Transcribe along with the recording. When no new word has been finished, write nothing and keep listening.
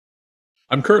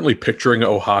I'm currently picturing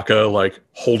Oaxaca like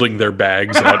holding their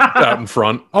bags out in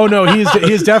front. Oh no, he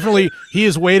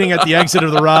is waiting at the exit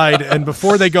of the ride, and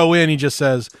before they go in, he just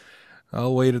says,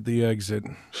 "I'll wait at the exit.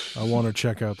 I want to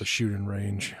check out the shooting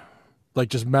range," like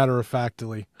just matter of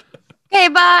factly. Okay,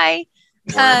 bye.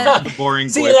 The boring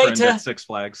See you boyfriend later. at Six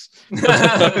Flags.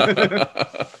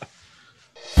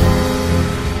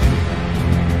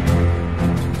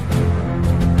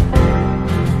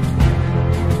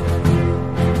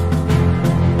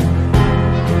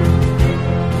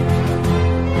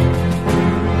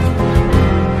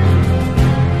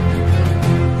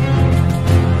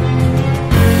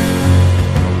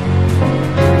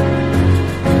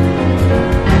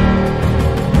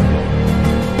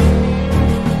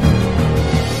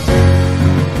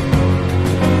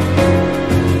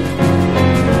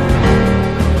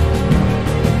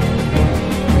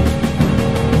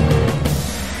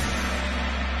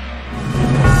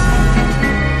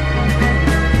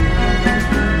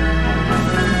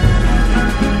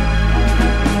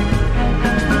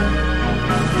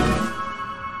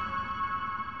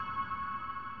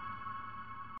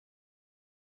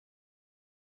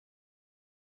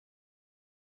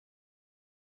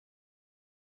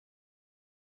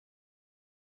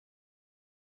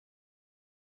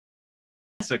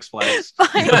 6 Flags.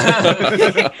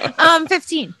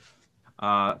 15.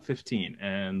 15.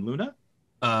 And Luna?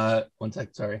 1 sec,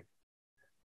 sorry.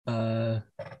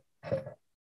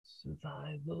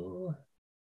 Survival.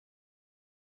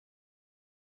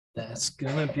 That's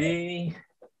gonna be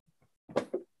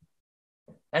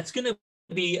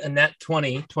a net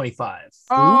 20, 25.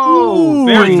 Oh,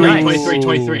 very 23, nice.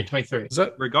 23. Is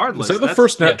that regardless? Is that the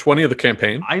first net 20 of the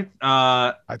campaign?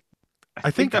 I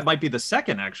think that might be the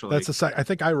second, actually. That's the second. I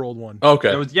think I rolled one. Okay.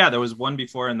 There was one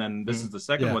before, and then this is the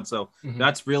second one. So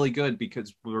that's really good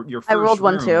because your first I rolled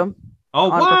one too.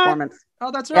 Oh, on what? Performance. Oh,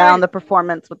 that's right. Yeah, on the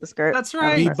performance with the skirt. That's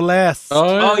right. Be blessed.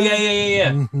 Oh,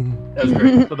 yeah. That was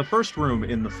great. So the first room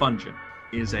in the Fun-geons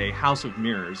is a house of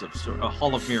mirrors, a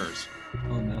hall of mirrors.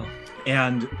 Oh no.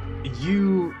 And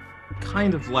you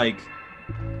kind of like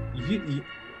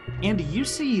Andy, you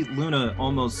see Luna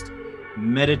almost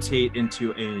meditate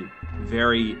into a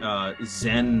very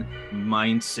zen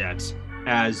mindset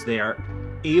as they are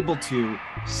able to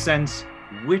sense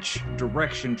which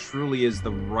direction truly is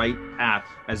the right path,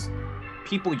 as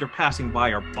people you're passing by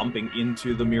are bumping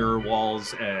into the mirror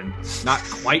walls and not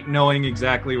quite knowing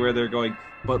exactly where they're going.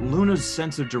 But Luna's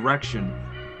sense of direction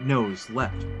knows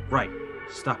left, right,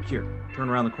 stop here, turn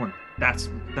around the corner. That's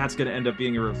going to end up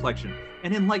being a reflection.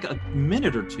 And in like a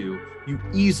minute or two, you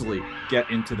easily get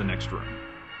into the next room.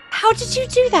 How did you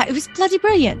do that? It was bloody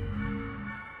brilliant.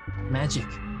 Magic.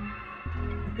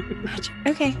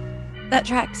 Okay. That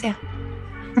tracks, yeah.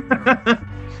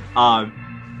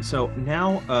 So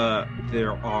now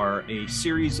there are a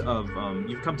series of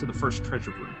you've come to the first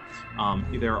treasure room.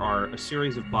 There are a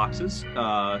series of boxes.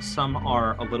 Some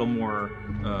are a little more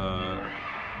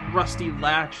rusty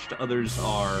latched, others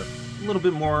are a little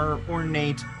bit more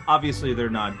ornate. Obviously they're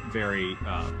not very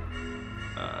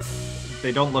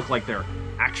they don't look like they're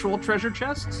actual treasure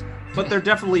chests, but they're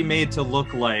definitely made to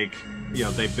look like, you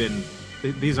know,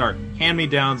 these are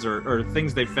hand-me-downs or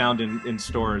things they found in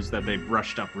stores that they've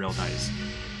brushed up real nice.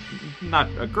 Not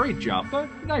a great job, but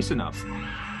nice enough.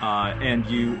 And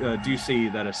you do see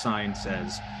that a sign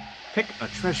says, "Pick a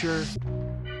treasure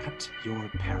at your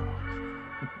peril."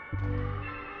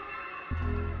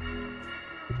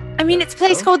 I mean, it's a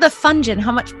place called the Fun-geons.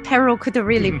 How much peril could there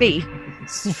really be?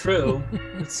 It's true.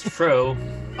 It's true.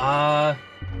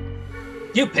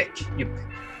 You pick.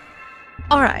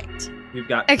 All right. You've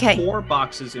got 4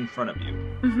 boxes in front of you.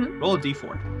 Roll a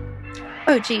d4.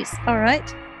 Oh, geez. All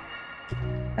right.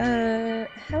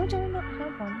 How do I not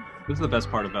have one? This is the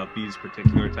best part about these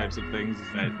particular types of things,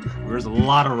 is that there's a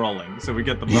lot of rolling, so we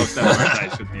get the most out of our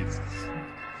dice with these.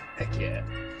 Heck yeah.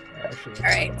 All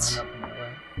right.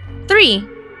 3.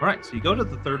 All right, so you go to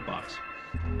the third box.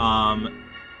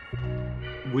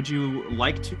 Would you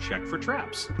like to check for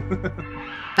traps?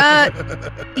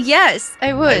 Yes,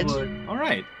 I would. All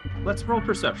right, let's roll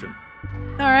perception.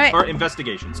 All right. Or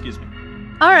investigation, excuse me.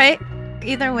 All right.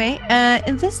 Either way,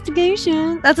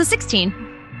 investigation. That's a 16.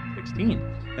 16.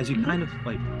 As you kind of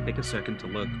like take a second to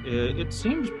look, it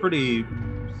seems pretty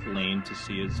plain to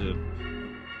see as a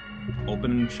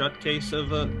open and shut case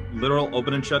of a literal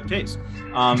open and shut case.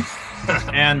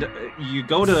 And you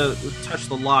go to touch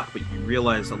the lock, but you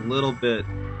realize a little bit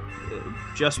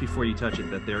just before you touch it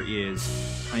that there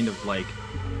is kind of like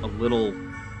a little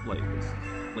like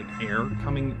air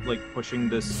coming, like pushing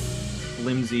this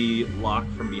flimsy lock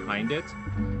from behind it.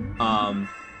 And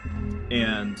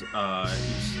you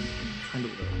see kind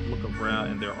of a look around,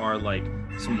 and there are like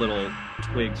some little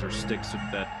twigs or sticks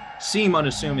that seem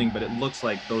unassuming, but it looks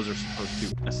like those are supposed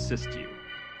to assist you.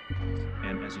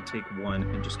 And as you take one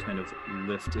and just kind of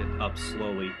lift it up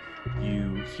slowly,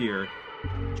 you hear,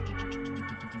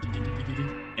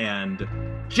 and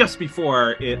just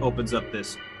before it opens up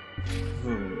this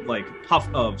like puff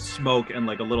of smoke and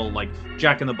like a little like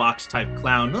Jack-in-the-Box type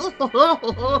clown with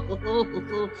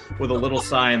a little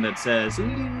sign that says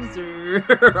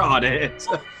 "loser" on it.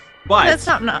 But That's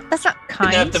not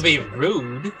kind. You have to be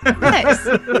rude. Nice.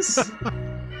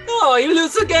 Oh, you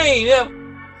lose the game, yeah.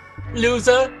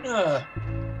 Loser.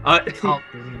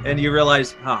 and you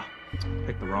realize,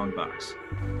 picked the wrong box.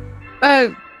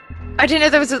 Oh, I didn't know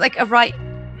there was like a right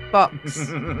box.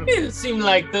 It seemed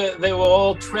like they were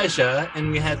all treasure,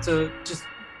 and we had to just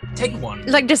take one.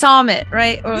 Like disarm it,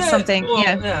 right, or Yeah, something. well,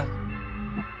 Yeah.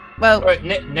 Well, All right,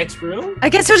 next room. I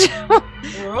guess we'll. All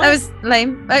That right. was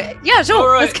lame. Yeah, sure. All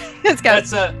right. Let's go.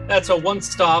 That's a 1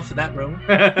 star for that room.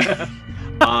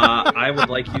 I would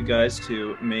like you guys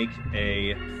to make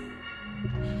a.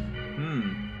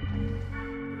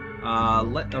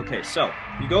 Okay, so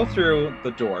you go through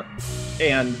the door,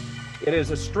 and it is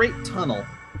a straight tunnel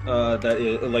that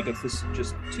is like this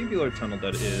just tubular tunnel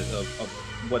that is of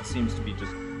what seems to be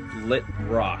just lit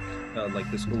rock, like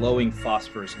this glowing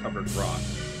phosphorus-covered rock,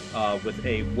 with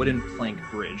a wooden plank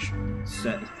bridge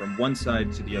set from one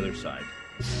side to the other side.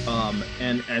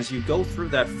 And as you go through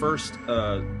that first,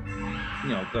 the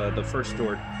first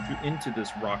door into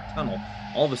this rock tunnel,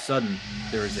 all of a sudden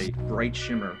there is a bright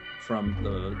shimmer from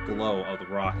the glow of the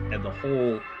rock, and the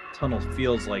whole tunnel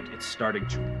feels like it's starting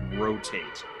to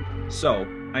rotate. So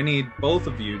I need both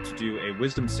of you to do a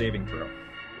wisdom saving throw.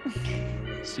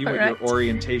 See what your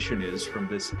orientation is from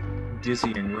this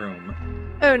dizzying room.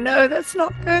 Oh no, that's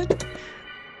not good.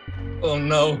 Oh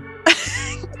no.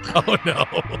 Oh no.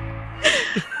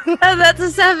 Oh, that's a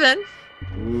 7.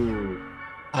 Ooh.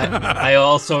 I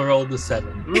also rolled a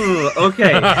 7. Ooh,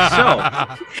 okay, so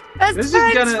Best This is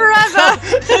friends gonna- forever.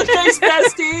 Thanks,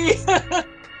 bestie.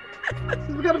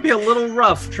 it's gonna be a little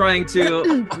rough trying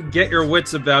to get your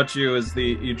wits about you as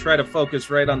you try to focus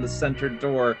right on the center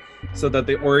door so that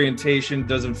the orientation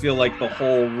doesn't feel like the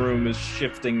whole room is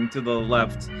shifting to the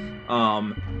left.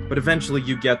 But eventually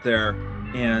you get there,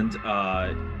 and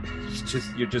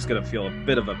you're just gonna feel a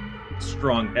bit of a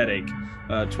strong headache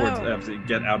as you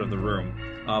get out of the room.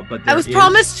 But I was there is-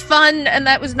 promised fun, and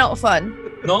that was not fun.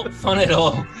 Not fun at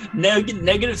all.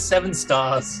 Negative 7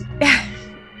 stars.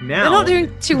 now. We're not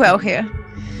doing too well here.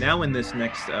 Now in this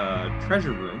next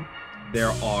treasure room,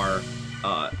 there are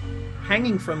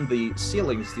hanging from the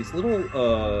ceilings these little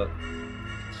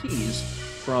keys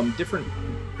from different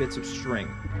bits of string,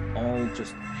 all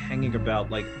just hanging about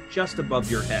like just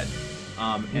above your head.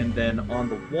 And then on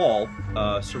the wall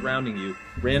surrounding you,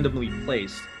 randomly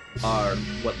placed, are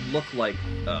what look like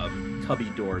cubby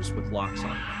doors with locks on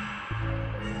them.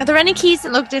 Are there any keys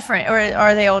that look different, or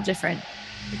are they all different?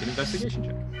 Make an investigation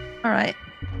check. All right.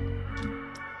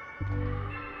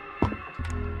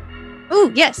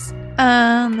 Ooh, yes.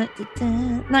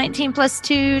 19 plus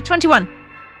 2, 21.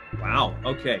 Wow.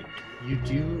 Okay. You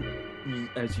do,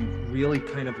 as you really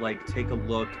kind of like take a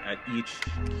look at each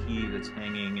key that's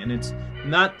hanging, and it's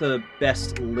not the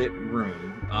best lit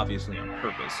room, obviously on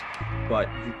purpose, but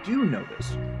you do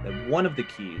notice that one of the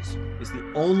keys is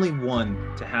the only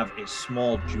one to have a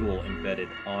small jewel embedded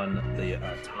on the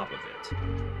top of it.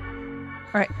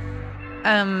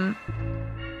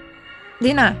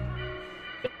 Lena,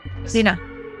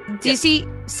 do you see?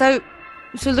 So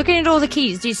looking at all the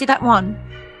keys, do you see that one?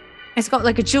 It's got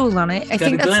like a jewel on it. I Got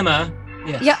think a that's glimmer.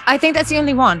 Yes. yeah. I think that's the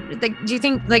only one. Like, do you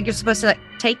think like you're supposed to like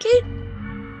take it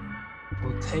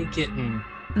We'll take it and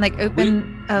and like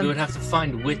open we would have to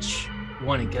find which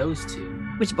one it goes to.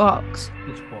 which box?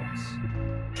 Which box?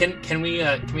 Can we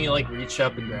like reach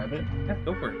up and grab it? Yeah,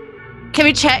 go for it. Can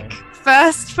we check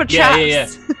first for traps?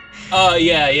 Yeah. Oh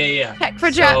yeah. Check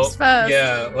for traps first.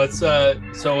 Yeah, let's so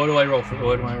what do I roll for?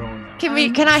 What am I rolling now?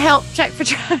 Can I help check for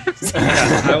traps?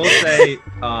 Yeah, I will say,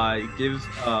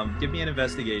 give me an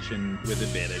investigation with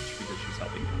advantage because she's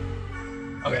helping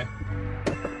you. Okay.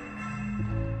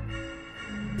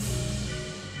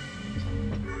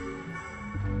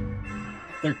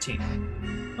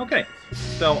 $13. Okay,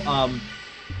 so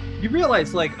you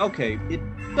realize like, okay, it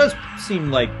does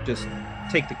seem like just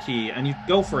take the key and you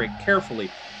go for it carefully,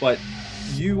 but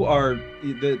you are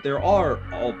there are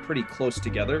all pretty close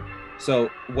together.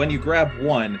 So when you grab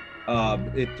one,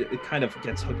 it kind of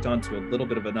gets hooked onto a little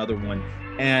bit of another one,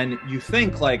 and you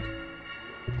think like,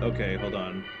 okay, hold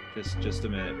on, just a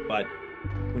minute, but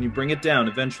when you bring it down,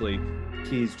 eventually,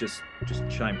 keys just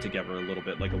chime together a little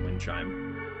bit like a wind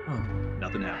chime. Oh.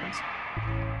 Nothing happens.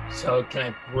 So can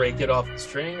I break it off the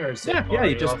string, or is it? Yeah.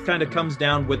 It just off? kind of comes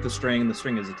down with the string, and the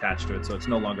string is attached to it, so it's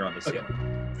no longer on the ceiling.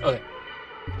 Okay.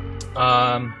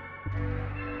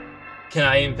 Can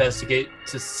I investigate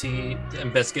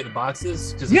the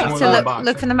boxes? Yeah. So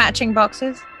look for the matching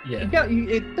boxes. Yeah. Yeah,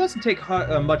 it doesn't take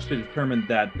much to determine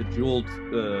that the jewel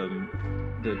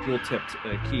tipped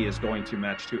key is going to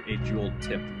match to a jewel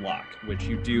tipped lock, which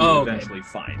you do eventually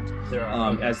find. There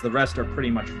are, as the rest are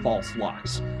pretty much false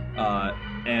locks.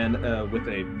 And with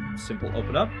a simple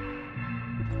open up,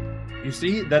 you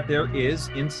see that there is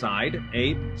inside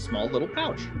a small little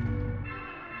pouch.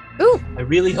 Ooh, I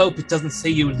really hope it doesn't say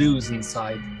you lose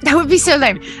inside. that would be so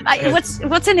lame. What's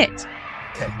in it?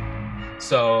 Okay.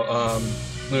 So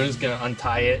Luna's gonna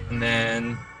untie it and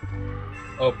then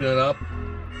open it up.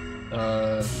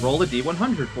 Roll a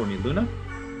D100 for me, Luna.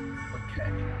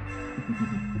 Okay.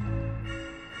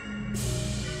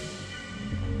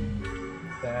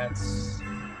 That's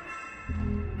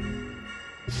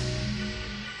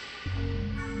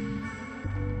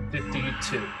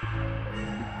 52.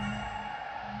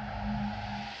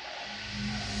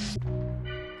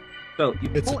 So you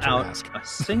It's pull such a out mask. a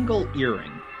single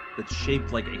earring that's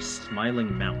shaped like a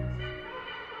smiling mouth.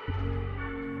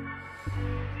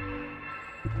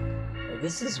 Oh,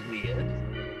 this is weird.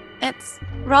 It's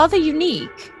rather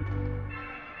unique.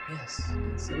 Yes,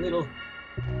 it's a little.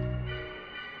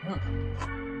 Huh.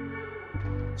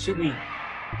 Should we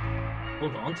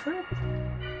hold on to it?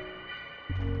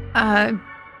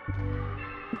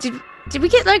 Did we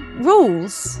get like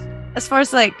rules as far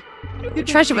as like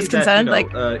treasure was See that, concerned? you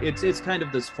know, it's kind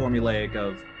of this formulaic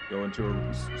of go into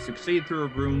succeed through a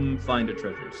room, find a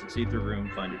treasure. Succeed through a room,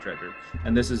 find a treasure.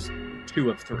 And this is 2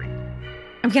 of 3.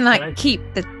 I can like keep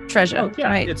the treasure, Oh, yeah,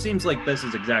 right? it seems like this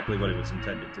is exactly what it was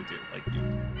intended to do. Like you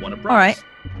want a prize. All right.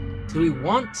 Do we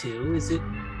want to?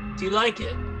 Do you like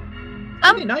it?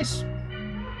 Pretty nice.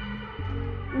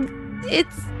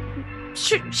 It's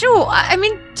sure. I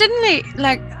mean, generally,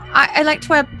 like I like to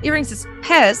wear earrings as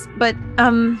pairs, but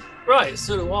Right,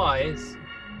 so do I. It's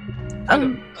kind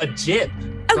of a jib.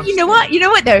 Oh, you know what? You know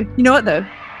what though? You know what though?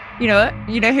 You know what?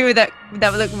 You know who that would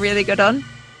look really good on?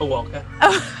 A walker.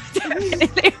 Oh,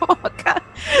 definitely a walker.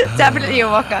 Definitely a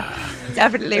walker.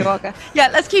 Definitely a walker. Yeah,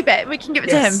 let's keep it. We can give it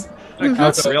to him.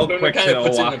 Real quick Kind to of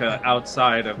puts it in Oaxaca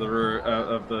outside of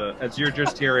the as you're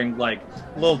just hearing like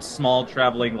little small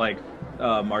traveling like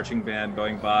marching band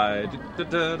going by.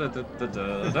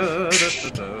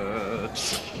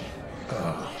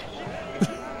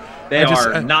 They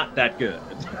are not that good,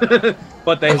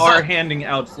 but they are handing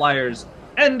out flyers.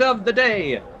 End of the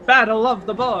day, battle of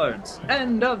the bards.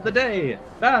 End of the day,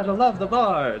 battle of the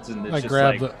bards. And it's I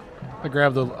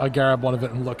grab one of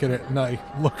it and look at it, and I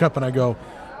look up and I go,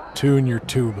 "Tune your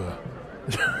tuba."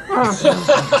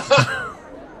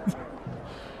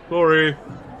 Sorry.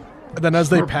 And then as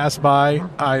they pass by,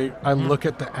 I look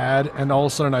at the ad, and all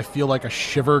of a sudden I feel like a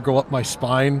shiver go up my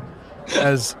spine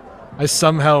as I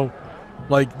somehow,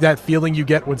 like that feeling you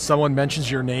get when someone mentions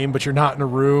your name but you're not in a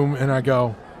room, and I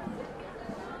go,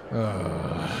 and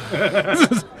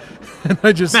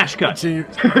I just Smash cut. continue.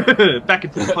 Back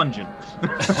into the Fun-geons.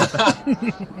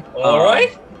 All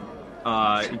right.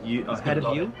 Ahead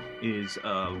of you is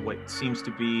what seems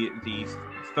to be the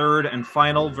third and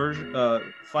final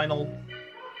final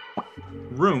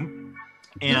room,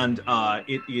 and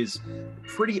it is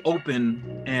pretty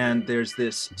open. And there's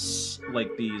this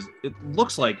it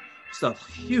looks like just a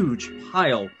huge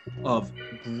pile of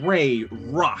gray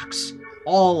rocks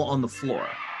all on the floor.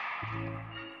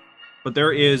 But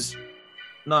there is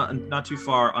not too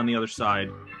far on the other side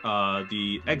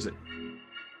the exit.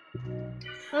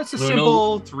 That's a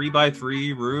simple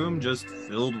 3x3 room just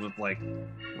filled with like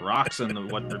rocks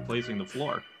and what they're placing the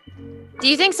floor. Do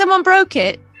you think someone broke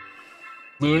it?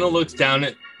 Luna looks down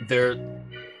at their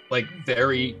like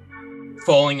very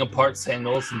falling apart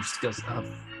sandals and just goes,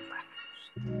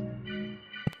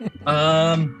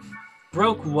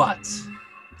 broke what?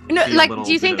 No, See a like, little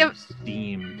do you think bit that? of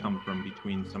steam come from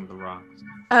between some of the rocks?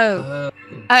 Oh,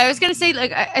 I was gonna say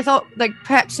like I thought like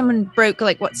perhaps someone broke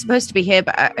like what's supposed to be here,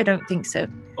 but I don't think so.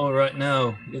 All right,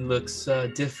 no, it looks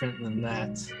different than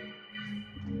that.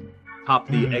 Top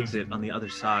the exit on the other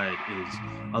side is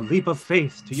a leap of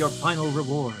faith to your final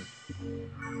reward.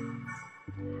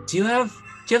 Do you have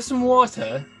some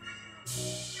water?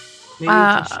 Maybe we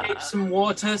can shape some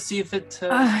water, see if it.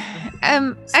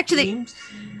 Actually, steams?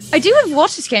 I do have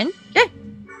water skin. Yeah.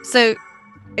 So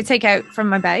I take out from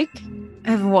my bag. I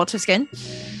have a water skin.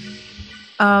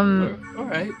 All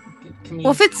right. Can we...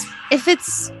 Well, if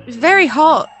it's very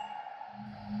hot,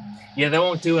 Yeah, that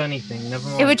won't do anything. Never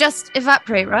mind. it would just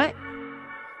evaporate, right?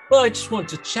 Well, I just want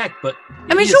to check, but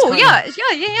I mean, it is sure, kinda-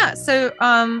 yeah. So,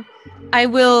 I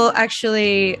will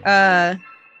actually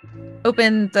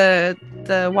open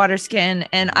the water skin,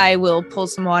 and I will pull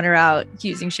some water out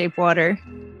using shape water,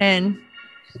 and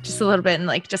just a little bit, and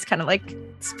like just kind of like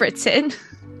spritz it.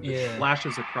 Yeah.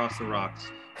 Flashes across the rocks.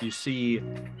 You see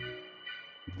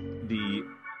the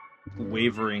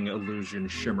wavering illusion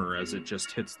shimmer as it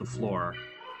just hits the floor.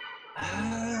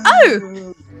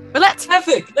 Oh! Well, that's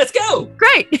Perfect. Let's go.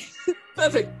 great.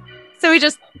 Perfect. So we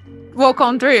just walk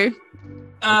on through.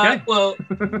 Okay. Well,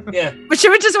 yeah. But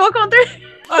should we just walk on through?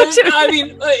 I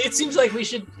mean, it seems like we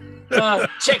should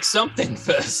check something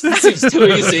first. It seems too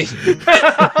easy.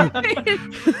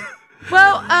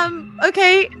 Well,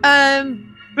 okay.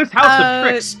 This house of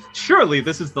tricks. Surely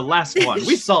this is the last one.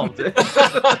 We solved it.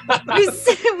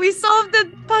 we solved the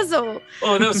puzzle.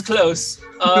 Oh, that was close.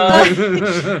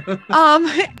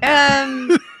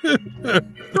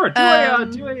 Sure.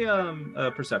 Do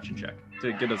a perception check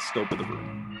to get a scope of the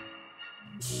room.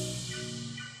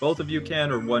 Both of you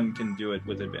can, or one can do it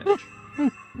with advantage.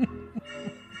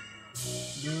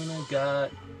 Luna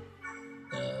got.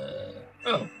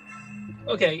 Oh.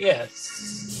 Okay.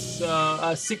 Yes.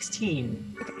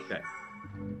 16. Okay.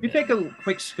 You take a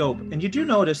quick scope, and you do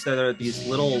notice that there are these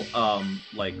little,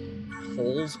 like,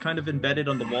 holes kind of embedded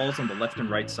on the walls on the left and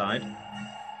right side.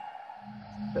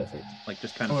 Perfect. Like,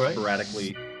 just kind of All right.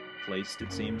 sporadically placed,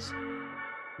 it seems.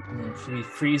 Should we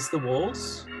freeze the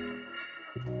walls?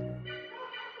 I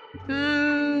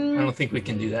Can don't think we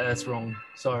can do that. That's wrong.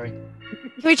 Sorry.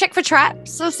 we check for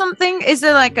traps or something? Is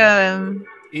there like a?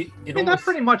 It I mean, that almost-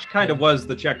 pretty much kind of was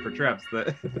the check for traps. Oh,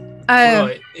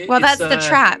 Right, well, it's, that's the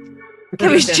trap.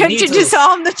 Can we they're check to needles.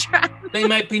 disarm the trap? They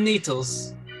might be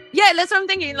needles. Yeah, that's what I'm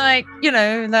thinking. Like,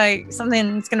 like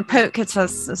something's gonna poke at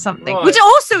us or something, Right. which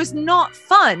also is not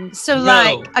fun. So, No,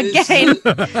 like, it's- again,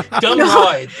 Dumb No,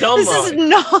 ride. Dumb this ride. is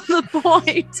not the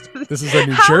point. This is a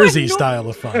New How Jersey anno- style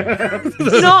of fun.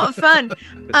 It's not fun. This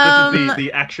Um, is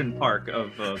the action park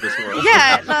of this world.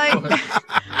 Yeah, like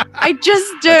I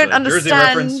just don't That's a Jersey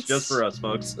understand. reference just for us,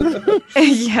 folks.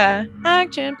 Yeah,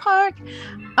 action park.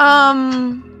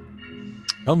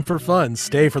 Come for fun,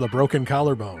 stay for the broken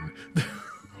collarbone.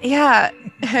 Yeah.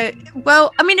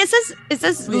 Well, I mean, it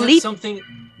says We have leap. something.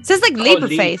 It says like leap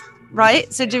of leap. faith,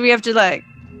 right? So do we have to like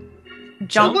It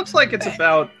jump looks like it's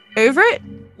about over it?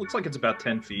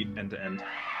 10 feet end to end.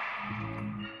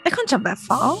 I can't jump that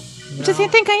far. What do No, you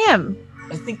think I am?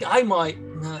 I think I might.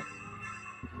 Not.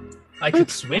 I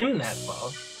could swim that far.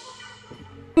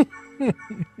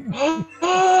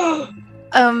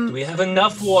 Do we have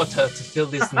enough water to fill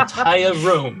this entire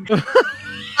room?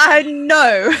 I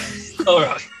know. All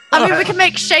right. I mean, we can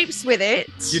make shapes with it.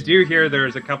 You do hear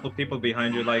there's a couple people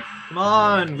behind you like, come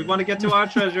on, we want to get to our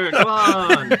treasure, come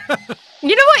on.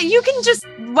 You know what? You can just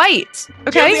wait. Do you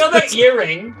Okay. have the other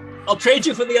earring? I'll trade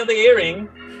you for the other earring.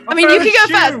 I mean, you can go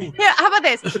Shoe. first. Here, how about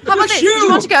this? How about this? Shoe. You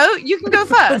want to go? You can go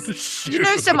first. You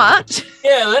know so much.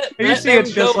 Yeah, You let see them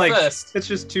it's just go like first. it's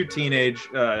just two teenage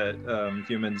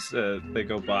humans. They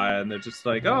go by and they're just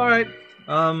like, all right.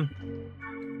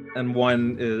 And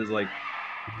one is like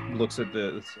looks at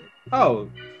the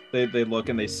they look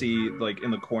and they see like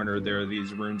in the corner there are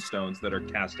these rune stones that are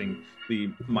casting the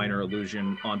minor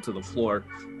illusion onto the floor,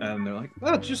 and they're like,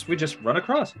 oh, we just run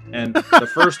across. And the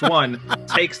first one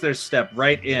takes their step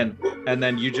right in, and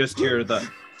then you just hear the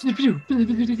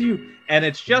and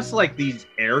it's just like these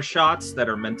air shots that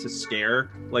are meant to scare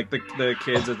like the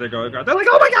kids as they're going across. They're like,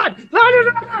 oh my god,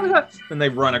 and they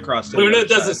run across to the Luna other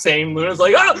does the side. same. Luna's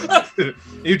like, ah!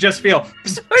 You just feel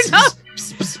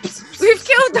We've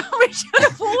killed them. We should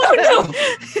have warned them.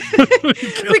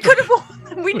 We could have warned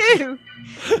them. We knew.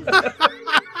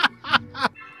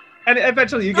 and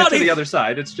eventually you get to Naughty. the other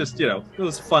side. It's just,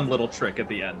 this fun little trick at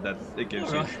the end that it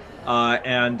gives you.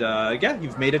 Yeah,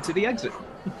 you've made it to the exit.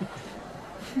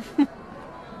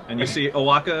 And you see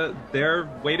Oaxaca there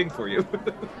waiting for you.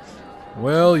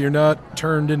 Well, you're not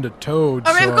turned into toads.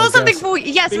 All right, so we've got I something guess- for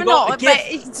you. Yes, We we're got not. a But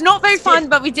gift. it's not very fun, Gift.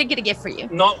 but we did get a gift for you.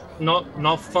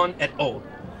 Not fun at all.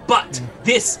 But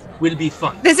this will be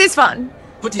fun. This is fun.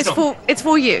 Put it It's on. it's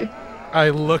for you. I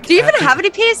look. Do you at even the- have any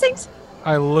piercings?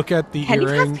 I look at the Can you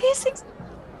earring. have piercings?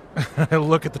 I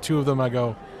look at the two of them. I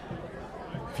go,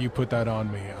 if you put that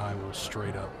on me, I will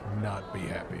straight up not be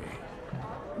happy.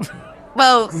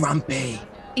 Well, Grumpy.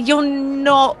 you're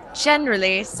not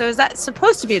generally. So is that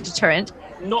supposed to be a deterrent?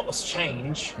 Not a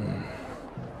change.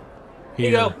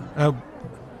 Here. you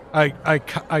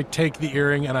I take the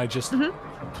earring and I just Mhm.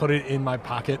 put it in my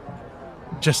pocket.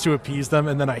 just to appease them,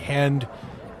 and then I hand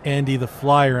Andy the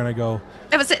flyer and I go,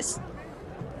 It was this.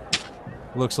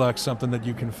 looks like something that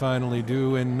you can finally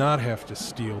do and not have to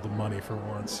steal the money for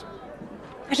once.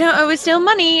 I don't always steal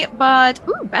money, but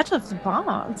ooh, Battle of the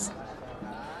Bards.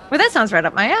 Well, that sounds right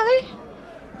up my alley.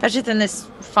 Better than this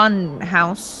fun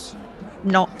house.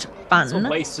 Not It's a fun.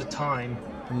 waste of time.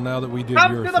 And now that we did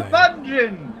Come your to the thing,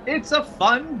 Fun-geons! It's a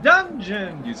fun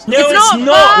dungeon! You No, It's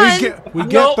not fun! we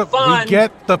Not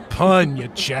get fun. the pun, you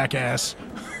jackass.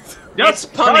 It's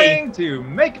Just punny. trying to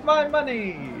make my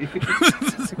money!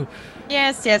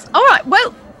 Yes, yes. All right.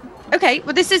 Well, okay.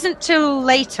 Well, this isn't till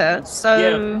later, so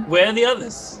Yeah, where are the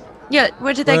others? yeah.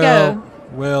 Where did they go?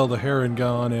 Well, the heron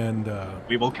gone, and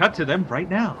We will cut to them right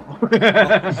now. was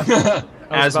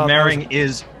As about- Maring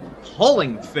is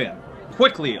pulling Finn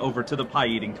quickly over to the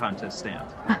pie-eating contest stand.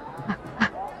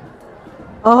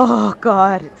 Oh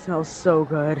God, it smells so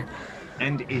good.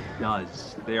 And it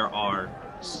does. There are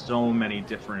so many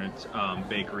different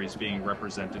bakeries being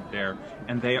represented there,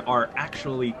 and they are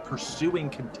actually pursuing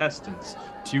contestants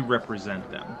to represent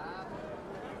them.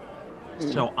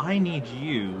 So I need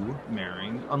you,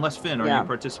 Maring, unless Finn, are Yeah. you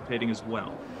participating as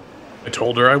well? I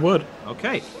told her I would.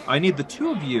 Okay, I need the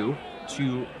two of you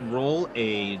to roll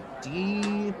a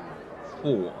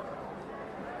d4.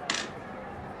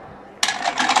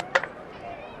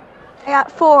 I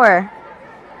got 4.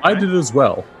 I did as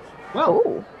well. Well,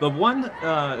 Oh. the one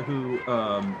who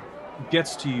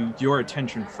gets to your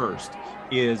attention first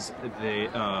is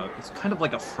it's kind of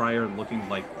like a friar looking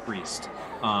like priest,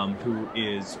 who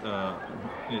is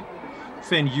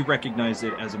Finn, you recognize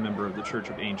it as a member of the Church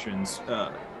of Ancients,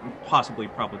 probably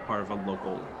part of a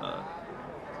local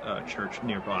church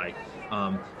nearby.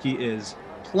 He is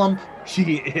plump,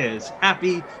 he is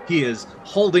happy, he is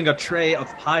holding a tray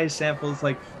of pie samples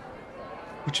like,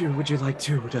 would you like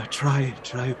to try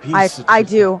a piece? I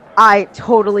do. I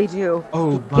totally do.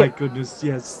 Oh my goodness,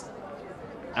 yes.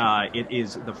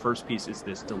 The first piece is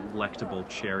this delectable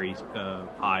cherry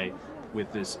pie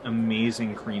with this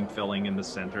amazing cream filling in the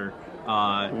center.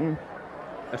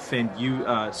 Finn, you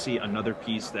see another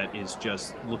piece that is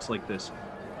just looks like this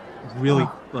really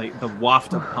like the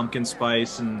waft of pumpkin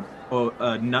spice and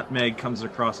nutmeg comes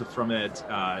across it from it.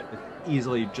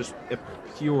 Easily just a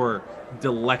pure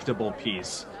delectable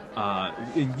piece.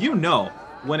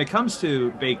 When it comes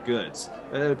to baked goods,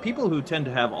 people who tend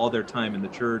to have all their time in the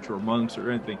church or monks or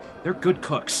anything, they're good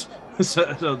cooks.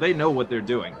 so they know what they're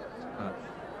doing.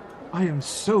 I am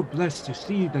so blessed to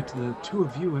see that the two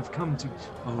of you have come to...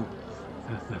 Oh,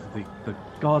 the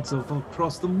gods of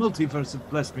across the multiverse have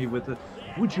blessed me with...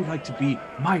 would you like to be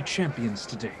my champions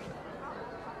today?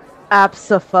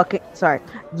 Sorry.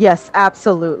 Yes,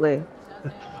 absolutely.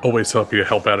 Always help you to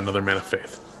help out another man of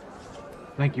faith.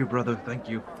 Thank you, brother. Thank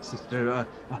you, sister.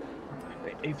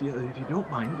 If you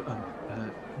don't mind,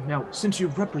 now since you're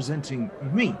representing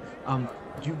me,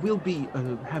 you will be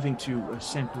having to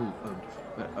sample.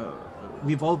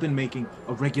 We've all been making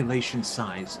a regulation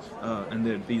size, and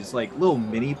they're these like little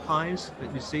mini pies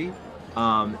that you see,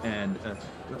 and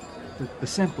the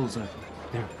samples are.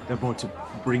 They're more to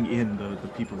bring in the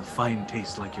people of fine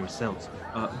taste like yourselves.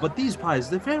 But these pies,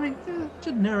 they're very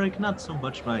generic, not so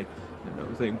much my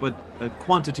thing, but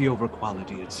quantity over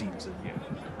quality, it seems in here.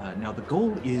 Now, the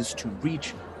goal is to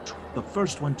reach the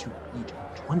first one to eat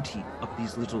 20 of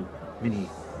these little mini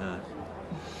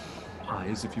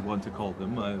pies, if you want to call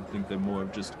them. I think they're more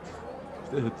of just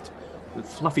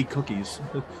fluffy cookies.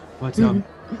 But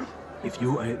if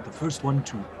you the first one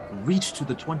to reach to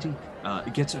the 20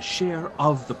 gets a share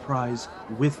of the prize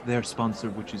with their sponsor,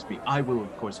 which is me. I will,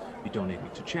 of course, be donating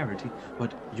to charity,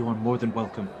 but you are more than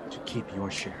welcome to keep your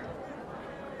share.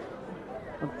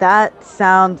 That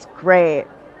sounds great.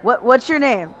 What's your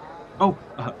name? Oh,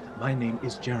 my name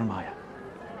is Jeremiah.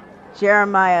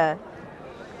 Jeremiah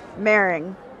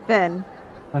Maring. Finn.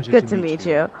 Pleasure Good to meet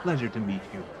you. Pleasure to meet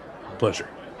you. Pleasure.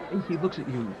 He looks at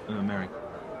you, Mary.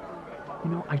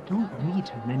 You know, I don't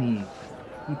meet many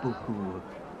people who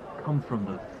come from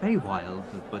the Feywild,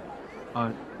 but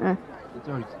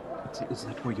is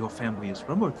that where your family is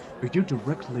from, or are you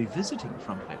directly visiting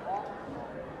from there?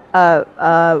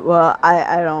 Well,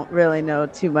 I don't really know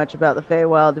too much about the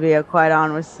Feywild, to be quite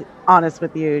honest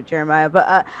with you, Jeremiah,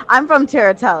 but I'm from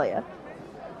Terratalia.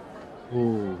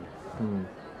 Oh,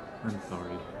 I'm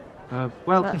sorry.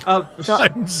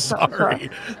 I'm sorry.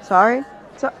 Sorry?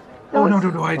 Oh, no.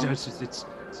 It's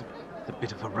a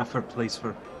bit of a rougher place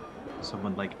for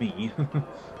someone like me.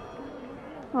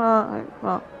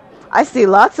 Well, I see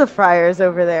lots of friars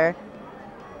over there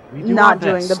We do not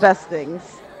our doing the best. best things.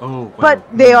 Oh, well,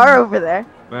 But they are over there.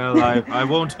 Well, I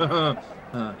won't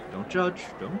Don't judge.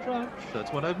 Don't judge.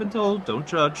 That's what I've been told. Don't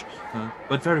judge.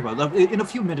 But very well. In a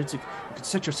few minutes, if you could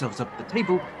set yourselves up at the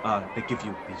table, they give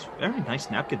you these very nice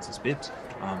napkins as bibs.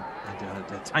 And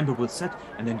the timer will set,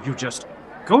 and then you just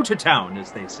go to town,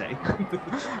 as they say.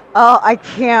 Oh, I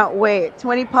can't wait.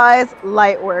 20 pies,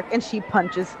 light work. And she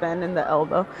punches Finn in the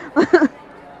elbow.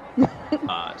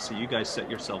 So you guys set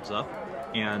yourselves up.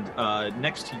 And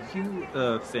next to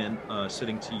you, Finn,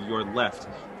 sitting to your left,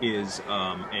 is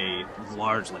a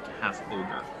large, like,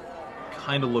 half-ogre.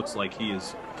 Kind of looks like he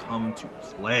has come to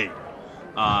play.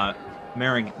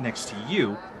 Maring, next to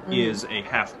you, is a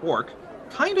half-orc.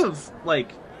 Kind of,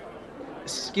 like,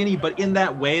 skinny, but in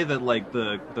that way that, like,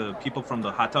 the people from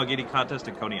the hot dog eating contest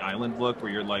at Coney Island look,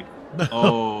 where you're like,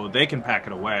 oh, they can pack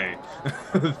it away.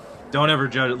 Don't ever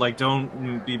judge it. Like,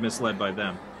 don't be misled by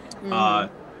them.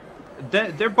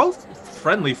 They're both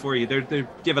friendly for you. They're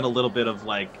given a little bit of,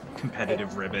 like,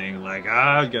 competitive ribbing, like, you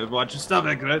gotta watch your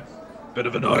stomach, right? Bit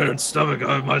of an iron stomach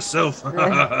myself.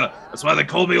 That's why they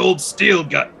call me Old Steel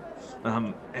Gut.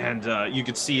 And you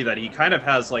can see that he kind of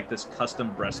has, like, this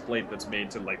custom breastplate that's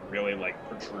made to, like, really, like,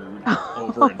 protrude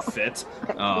over and fit.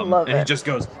 And he just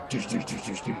goes,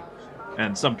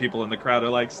 and some people in the crowd are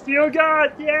like, Steel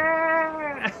Gut,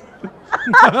 yeah!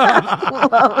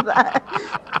 Love that.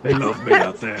 They love me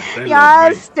out there. They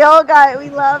love me. Steel Gut, we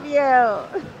love you.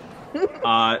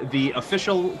 The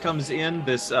official comes in,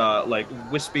 this like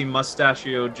wispy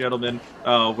mustachioed gentleman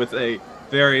with a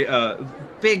very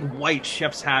big white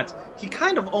chef's hat. He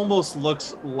kind of almost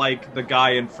looks like the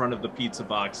guy in front of the pizza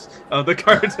box, the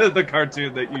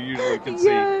cartoon that you usually can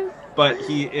see. But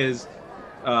he is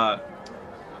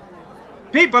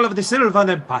people of the Sylvan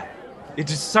Empire. It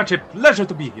is such a pleasure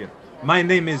to be here. My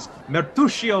name is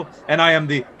Mertutio, and I am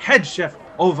the head chef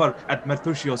over at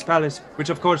Mertutio's Palace, which,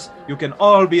 of course, you can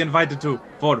all be invited to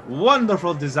for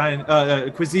wonderful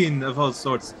cuisine of all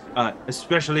sorts,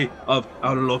 especially of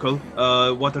our local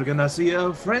Water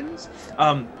Ganassi friends.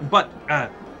 But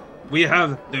we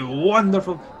have the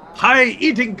wonderful pie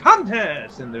eating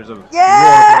contest, and there's a roar from the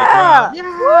crowd.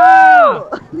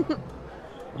 Yeah!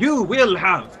 You will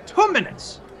have 2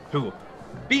 minutes to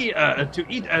eat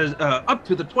up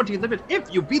to the 20 limit.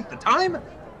 If you beat the time,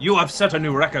 you have set a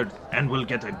new record and will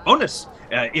get a bonus.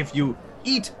 If you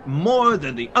eat more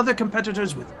than the other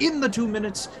competitors within the 2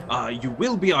 minutes, you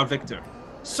will be our victor.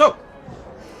 So,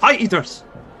 pie eaters,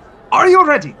 are you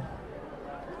ready?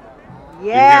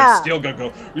 Yeah. You hear Steel Gut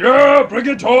go, yeah, bring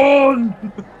it on.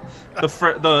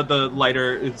 The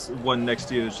lighter is one next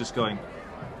to you is just going,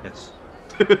 yes.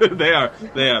 They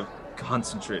have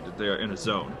concentrated. They are in a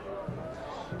zone.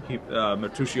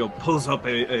 Mertutio pulls up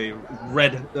a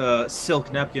red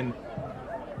silk napkin.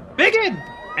 Begin!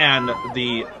 And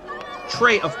the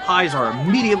tray of pies are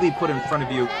immediately put in front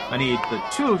of you. I need the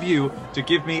two of you to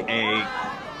give me a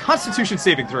Constitution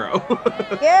saving throw.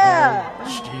 Yeah.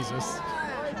 Jesus.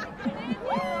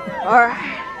 All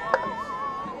right.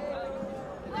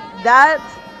 That,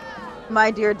 my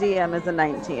dear DM, is a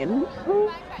 19.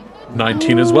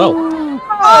 19 as well.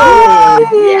 Oh,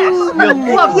 yes!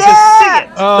 You'll love to see it!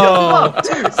 Oh. You'll love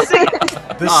to see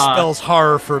it! This spells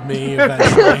horror for me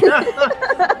eventually.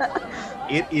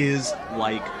 It is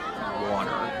like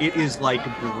water. It is like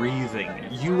breathing.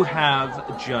 You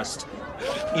have just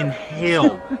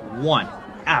inhaled one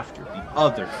after the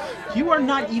other. You are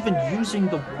not even using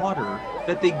the water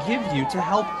that they give you to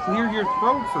help clear your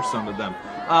throat for some of them.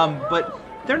 But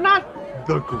they're not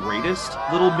the greatest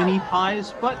little mini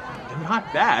pies, but they're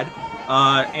not bad.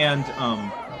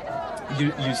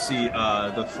 You see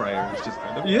the friar is just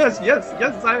kind of, yes,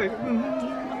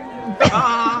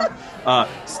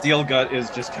 Steel Gut is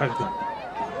just kind of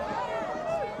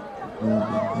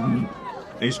and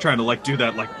he's trying to like do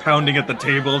that, like pounding at the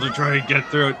table to try and get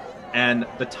through it, and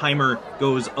the timer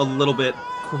goes a little bit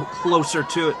closer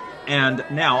to it, and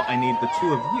now I need the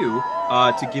two of you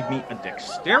to give me a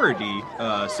dexterity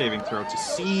saving throw to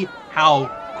see how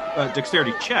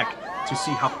dexterity check to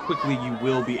see how quickly you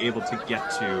will be able to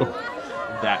get to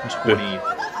that 20.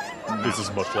 This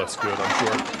is much less good, I'm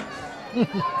sure.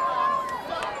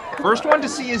 First one to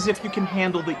see is if you can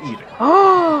handle the eating.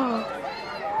 Oh,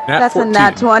 that's 14. a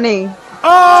nat 20.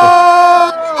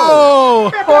 Oh!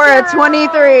 For a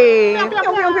 23.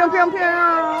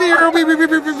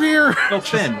 So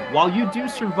Finn, while you do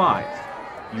survive,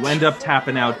 you end up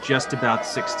tapping out just about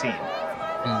 16.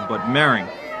 But Maring,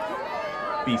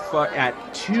 before at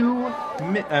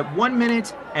 1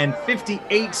 minute and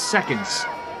 58 seconds,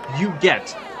 you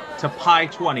get to pie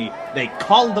 20. They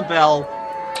call the bell.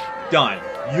 Done.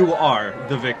 You are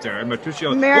the victor. And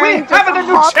Mertutio, we have a new champion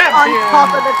on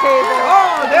top of the table.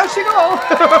 Oh, there she goes.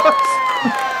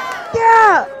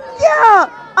 Yeah, Yeah,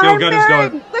 I'm Gilgun's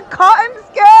marrying going, the cotton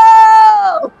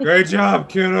scale. great job,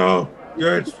 kiddo.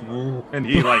 Good. And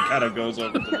he like kind of goes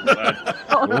over to the side.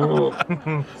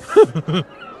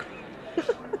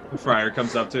 The friar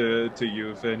comes up to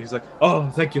you, and he's like, "Oh,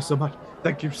 thank you so much.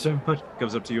 Thank you so much."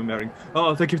 Comes up to you, Mary.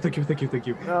 "Oh, thank you.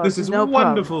 Oh, This is no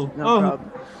wonderful."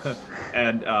 problem.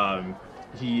 And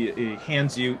he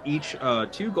hands you each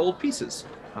 2 gold pieces.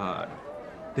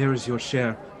 There is your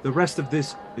share. The rest of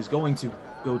this is going to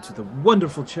go to the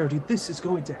wonderful charity. This is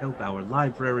going to help our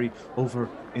library over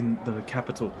in the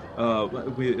capital.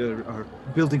 We are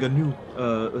building a new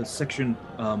section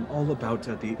all about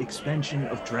the expansion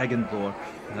of dragon lore.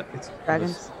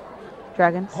 Dragons.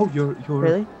 Oh, you're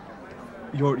Really?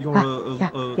 You're a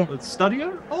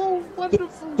studier? Oh,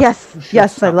 wonderful. Yes, You should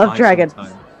yes, I stop love by dragons.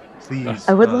 sometime. Please.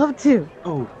 I would love to.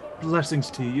 Oh, blessings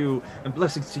to you, and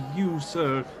blessings to you,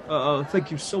 sir. Thank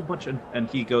you so much. And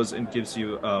he goes and gives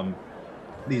you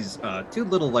these 2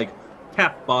 little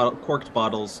corked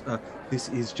bottles. This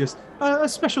is just a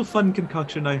special fun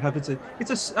concoction I have.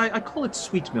 I call it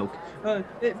sweet milk.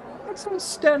 It's a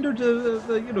standard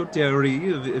dairy,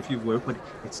 if you were, but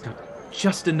it's got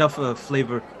just enough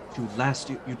flavor to last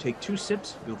you. You take 2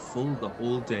 sips, you'll full the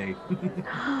whole day.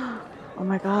 Oh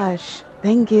my gosh.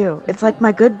 Thank you. It's like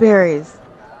my good berries.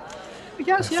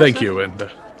 Yes. Thank you, and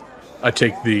I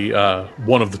take the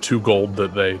one of the 2 gold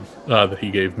that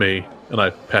he gave me, and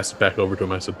I pass it back over to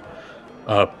him. I said,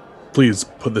 "Please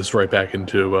put this right back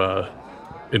into the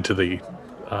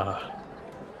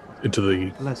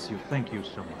Bless you. Thank you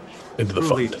so much. into the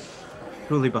fund."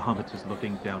 Truly, Bahamut is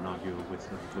looking down on you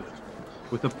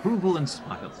with approval and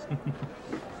smiles.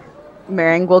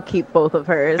 Marion will keep both of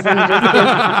hers and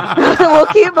we'll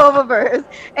keep both of hers,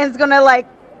 and it's gonna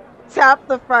tap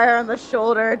the friar on the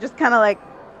shoulder, just kind of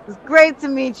it's great to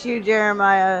meet you,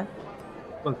 Jeremiah.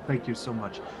 Well, thank you so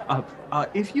much.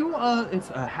 If you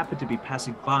happen to be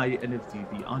passing by any of the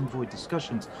envoy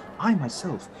discussions, I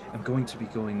myself am going to be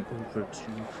going over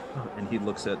to, and he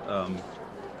looks at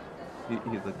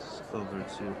he looks over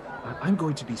to. I'm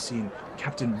going to be seeing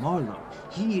Captain Marlowe.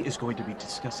 He is going to be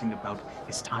discussing about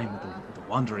his time in the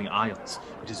Wandering Isles.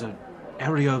 It is an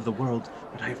area of the world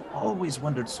that I've always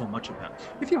wondered so much about.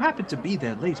 If you happen to be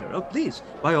there later, please,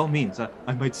 by all means,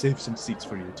 I might save some seats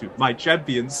for you too. My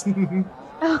champions.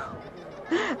 Oh,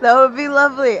 that would be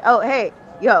lovely. Oh, hey,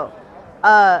 yo,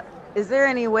 is there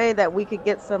any way that we could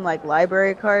get some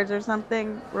library cards or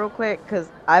something real quick? Because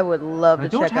I would love to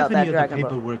check out that I don't have any of the dragon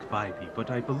book. paperwork by me, but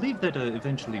I believe that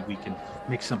eventually we can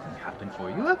make something happen for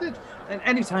you. And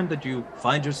any time that you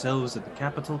find yourselves at the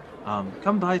capital,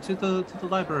 come by to the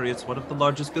library. It's one of the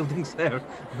largest buildings there.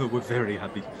 We're very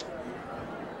happy.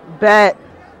 Bet.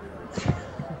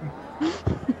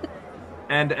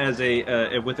 And as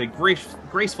with a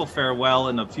graceful farewell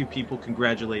and a few people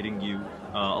congratulating you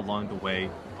along the way,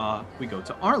 we go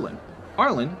to Arlin.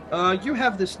 Arlin, you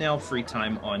have this now free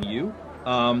time on you.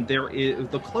 There is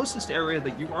the closest area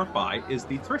that you are by is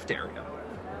the thrift area.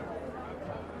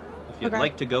 If you'd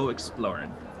like to go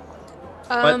exploring,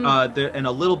 but there, and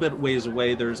a little bit ways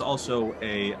away, there's also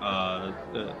the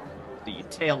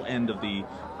tail end of the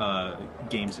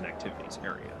games and activities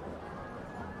area.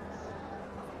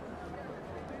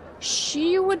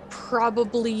 She would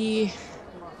probably...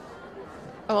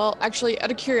 Well, actually, out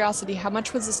of curiosity, how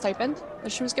much was the stipend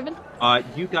that she was given?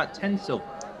 You got 10 silver.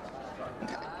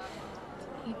 Okay.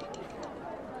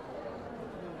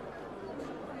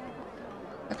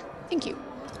 Okay, thank you.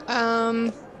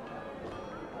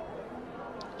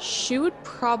 She would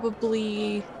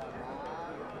probably...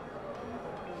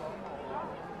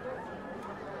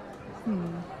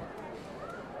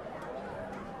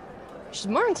 She's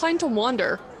more inclined to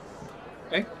wander.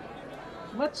 Okay.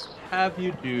 Let's have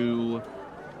you do...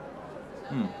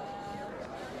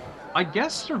 I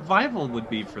guess survival would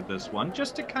be for this one,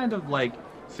 just to kind of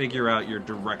figure out your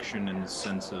direction and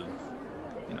sense of,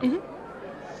 If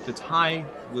it's high,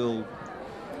 we'll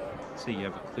say you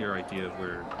have a clear idea of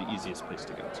where the easiest place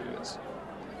to go to is.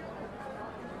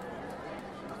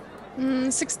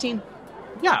 16.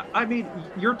 Yeah, I mean,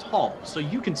 you're tall, so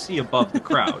you can see above the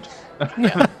crowd.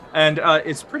 And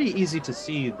it's pretty easy to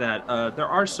see that there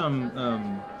are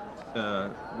some...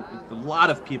 a lot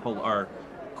of people are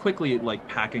quickly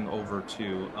packing over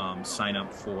to sign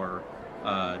up for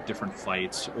different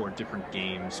fights or different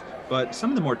games, but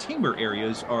some of the more tamer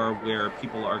areas are where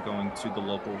people are going to the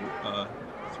local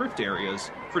thrift areas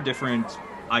for different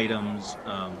items,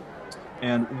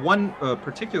 and one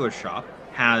particular shop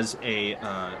has a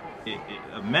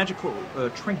magical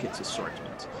trinkets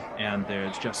assortment, and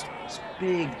there's just this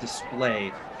big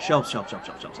display, shelves,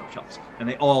 and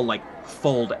they all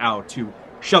fold out to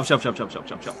shelves,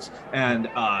 and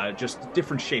just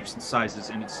different shapes and sizes.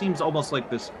 And it seems almost like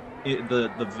this.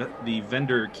 The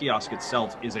vendor kiosk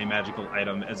itself is a magical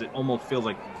item, as it almost feels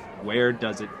like, where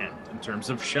does it end in terms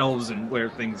of shelves and where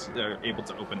things are able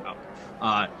to open up?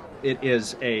 It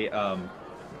is a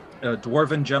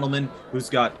dwarven gentleman who's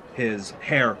got his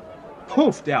hair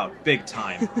poofed out big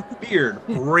time, beard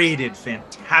braided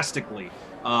fantastically.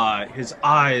 His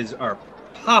eyes are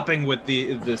popping with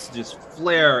this just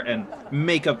flair and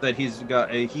makeup that he's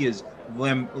got. He is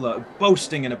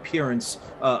boasting an appearance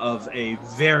of a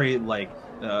very like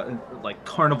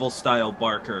carnival style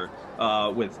barker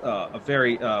with a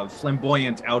very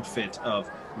flamboyant outfit of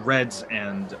reds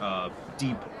and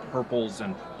deep purples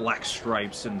and black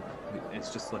stripes, and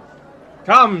it's just like,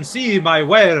 come see my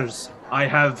wares. I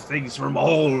have things from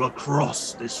all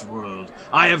across this world.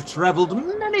 I have traveled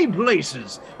many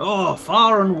places,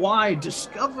 far and wide,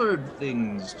 discovered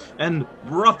things, and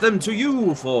brought them to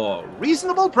you for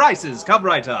reasonable prices. Come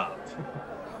right up.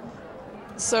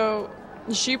 So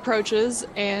she approaches,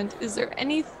 and is there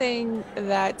anything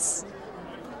that's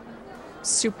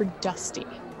super dusty,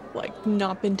 like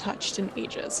not been touched in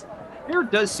ages? There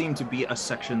does seem to be a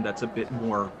section that's a bit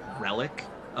more relic.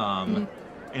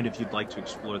 And if you'd like to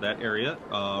explore that area,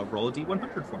 roll a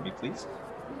d100 for me, please.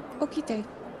 Okay.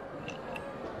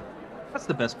 That's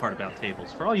the best part about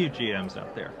tables. For all you GMs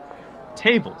out there,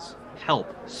 tables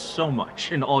help so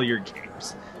much in all your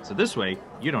games. So this way,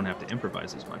 you don't have to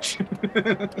improvise as much.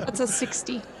 That's a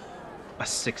 60. A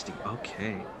 60,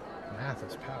 okay. Math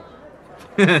is power.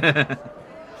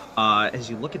 As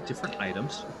you look at different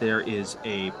items, there is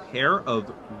a pair of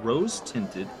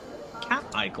rose-tinted cat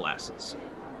eyeglasses.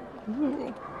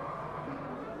 Ooh.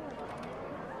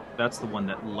 That's the one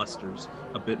that lusters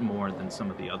a bit more than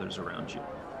some of the others around you.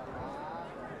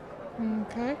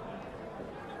 Okay.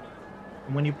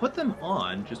 And when you put them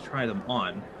on, just try them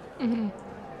on,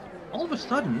 all of a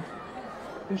sudden,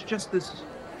 there's just this,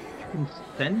 you can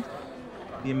sense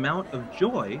the amount of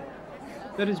joy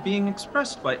that is being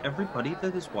expressed by everybody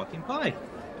that is walking by.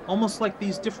 Almost like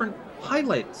these different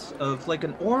highlights of like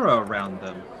an aura around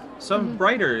them. Some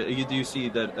brighter, you do see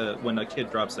that when a kid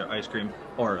drops their ice cream,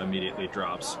 aura immediately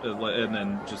drops. And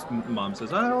then just mom says,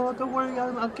 oh, don't worry,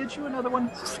 I'll get you another one.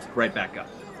 Right back up.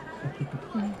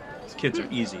 These kids are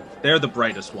easy. They're the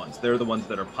brightest ones. They're the ones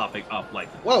that are popping up like,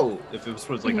 whoa, if it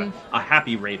was like a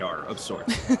happy radar of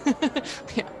sorts.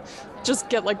 Yeah. Just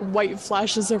get like white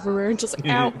flashes everywhere and just like,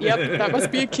 ow, yep, that must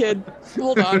be a kid.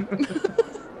 Hold on.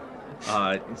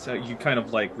 So you kind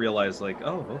of like realize like,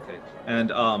 oh, okay. And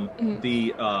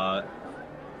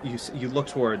you look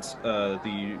towards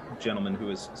the gentleman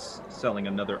who is selling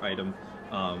another item,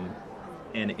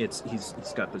 and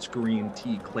he's got this green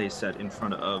tea clay set in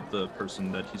front of the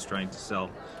person that he's trying to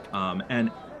sell, and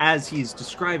as he's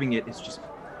describing it, it's just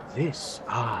this.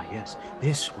 Yes,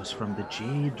 this was from the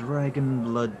Jade Dragon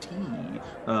Blood Tea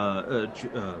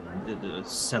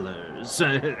sellers.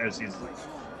 As he's like.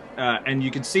 And you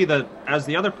can see that as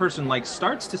the other person like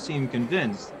starts to seem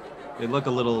convinced, they look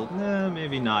a little,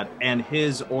 maybe not. And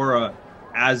his aura,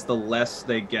 as the less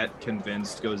they get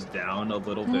convinced, goes down a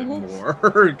little bit more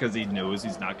because he knows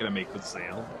he's not going to make the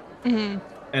sale.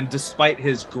 And despite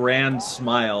his grand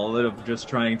smile of just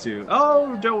trying to,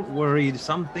 oh, don't worry,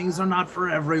 some things are not for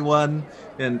everyone,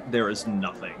 and there is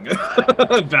nothing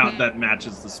about that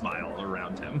matches the smile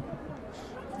around him.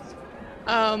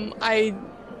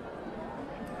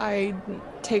 I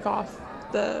take off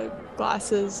the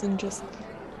glasses and just,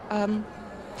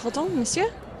 pardon,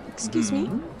 monsieur? Excuse me?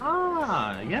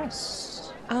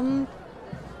 Yes.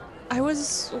 I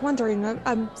was wondering,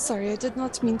 I'm sorry, I did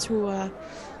not mean to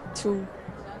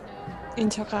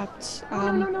interrupt.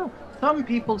 No. Some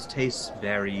people's tastes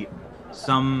vary.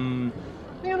 Some,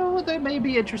 they may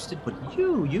be interested, but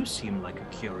you seem like a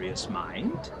curious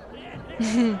mind.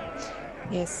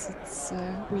 Yes, it's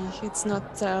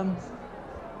not,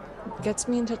 it gets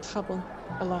me into trouble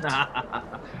a lot.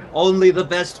 Only the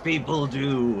best people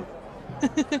do.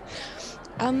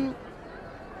 I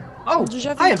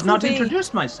have not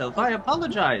introduced myself. I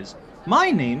apologize.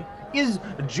 My name is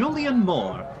Julian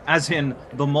Moore, as in,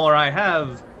 the more I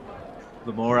have,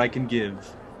 the more I can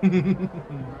give.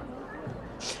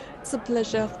 It's a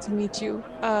pleasure to meet you.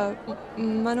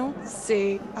 Mon nom,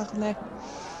 c'est Arlin.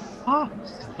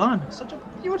 Fun. Such a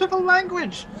beautiful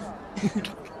language.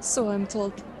 So I'm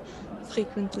told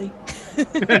frequently.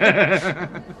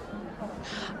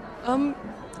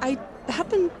 I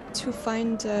happened to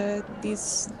find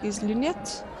these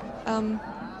lunettes.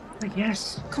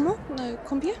 Yes. Comment?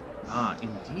 Combien?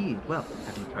 Indeed. Well,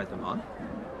 have you tried them on?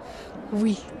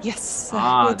 Oui, yes.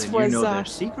 Then you know their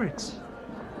secrets.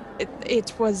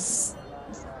 It was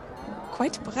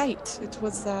quite bright. It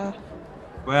was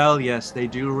Well, yes, they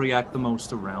do react the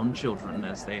most around children,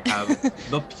 as they have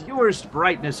the purest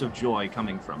brightness of joy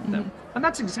coming from them. And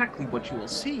that's exactly what you will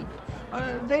see.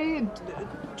 They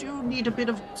do need a bit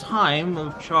of time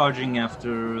of charging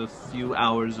after a few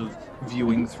hours of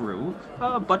viewing through,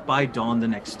 but by dawn the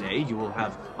next day, you will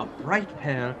have a bright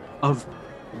pair of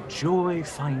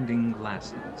joy-finding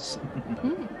glasses.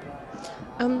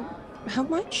 How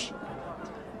much?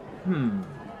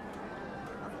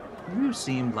 You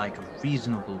seem like a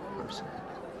reasonable person.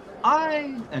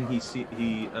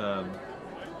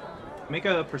 Make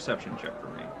a perception check for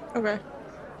me. Okay.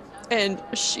 And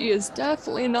she is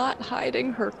definitely not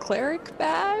hiding her cleric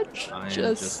badge. I am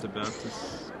just about to.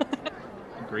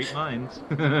 Great minds.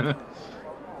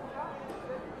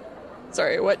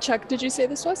 Sorry, what check did you say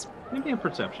this was? Make me a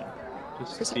perception.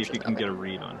 Just to see if Perception, you can okay. get a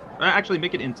read on. Actually,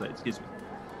 make it insight. Excuse me.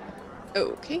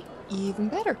 Okay, even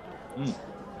better.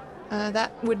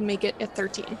 That would make it a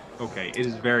 13. Okay, it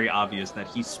is very obvious that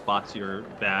he spots your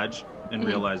badge and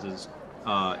realizes.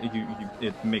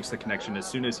 It makes the connection as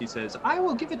soon as he says, "I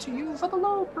will give it to you for the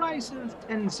low price of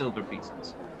 10 silver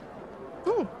pieces."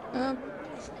 Oh,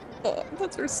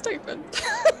 that's her stipend.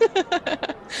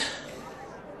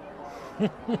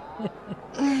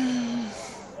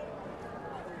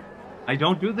 I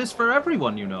don't do this for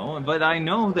everyone, you know, but I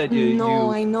know that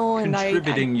I know, and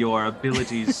contributing your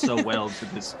abilities so well to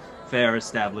this fair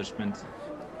establishment.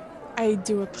 I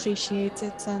do appreciate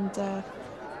it, and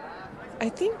I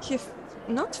think if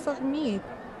not for me,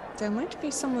 there might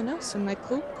be someone else in my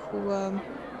group who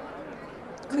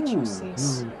could use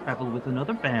these. Travel with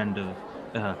another band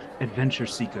of adventure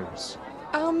seekers.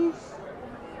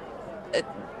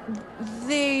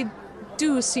 They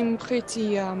do seem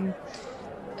pretty.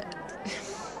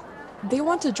 They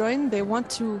want to join. They want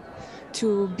to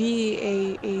be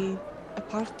a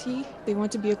party. They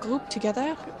want to be a group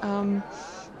together.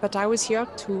 But I was here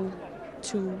to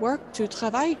work, to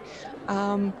travail.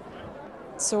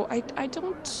 So I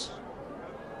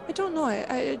don't know.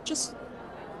 I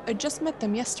just met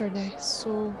them yesterday,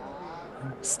 so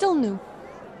still new.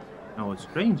 No, a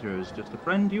stranger is just a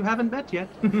friend you haven't met yet.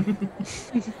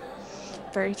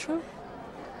 Very true.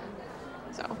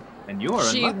 So. And you're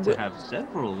in luck to have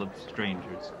several of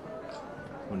strangers.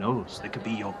 Who knows? They could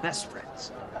be your best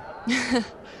friends.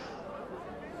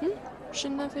 Je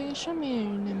n'avais jamais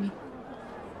une amie.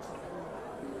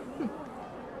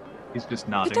 He's just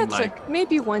nodding like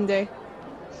maybe one day.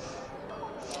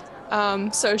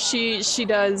 So she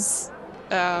does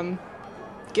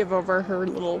give over her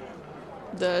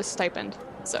the stipend.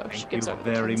 So she gives Thank over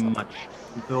you very 10 much.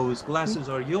 Those glasses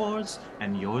are yours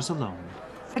and yours alone.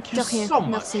 Thank you De rien, so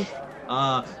much. merci.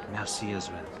 Merci as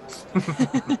well.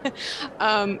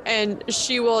 And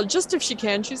she will, just if she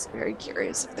can, she's very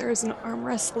curious if there is an arm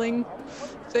wrestling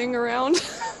thing around.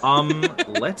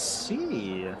 Let's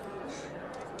see.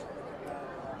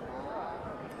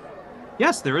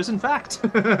 Yes, there is in fact.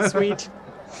 Sweet.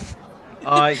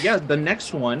 Yeah, the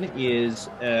next one is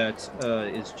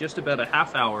just about a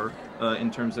half hour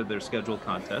in terms of their scheduled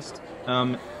contest.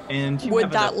 And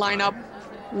would that line up?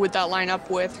 Would that line up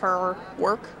with her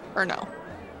work or no?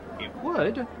 It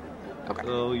would. Okay.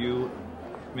 So you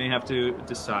may have to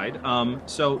decide.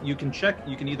 So you can check.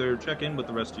 You can either check in with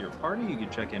the rest of your party. You can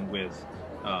check in with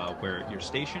where your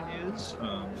station is.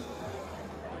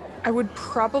 I would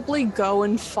probably go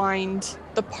and find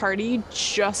the party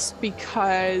just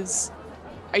because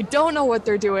I don't know what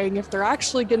they're doing. If they're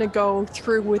actually gonna go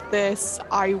through with this,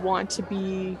 I want to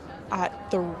be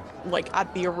at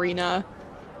the arena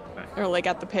or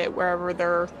at the pit, wherever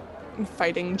they're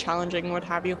fighting, challenging, what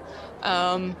have you.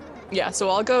 Yeah, so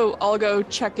I'll go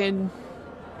check in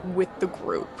with the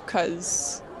group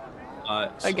because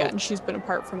again, she's been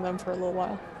apart from them for a little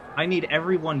while. I need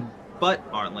everyone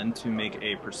but Arlin to make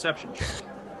a perception check.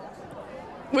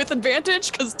 With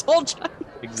advantage, because told you.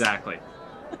 Exactly.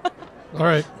 All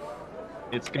right.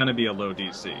 It's gonna be a low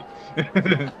DC.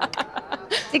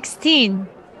 16.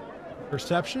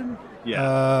 Perception?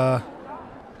 Yeah.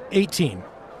 18.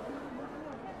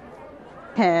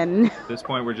 10. At this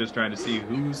point, we're just trying to see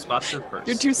who spots her first.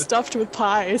 You're too stuffed with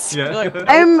pies. Yeah. You're like, nope.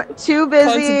 I'm too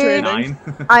busy. Concentrating.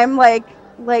 9. I'm like,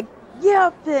 yeah,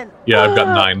 then. Yeah, I've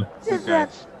got 9. Okay.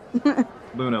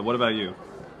 Luna, what about you?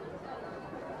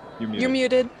 You're muted. You're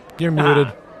muted. You're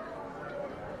muted.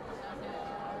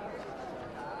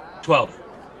 12.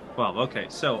 12. Okay,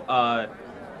 so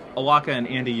Oaxaca and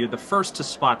Andy, you're the first to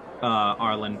spot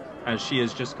Arlin as she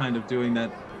is just kind of doing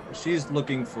that. She's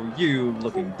looking for you,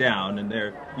 looking down, and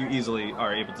there you easily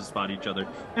are able to spot each other.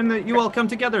 And you all come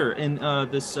together in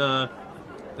this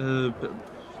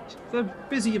the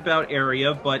busy about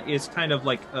area, but it's kind of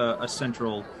like a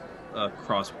central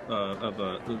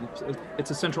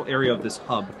it's a central area of this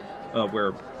hub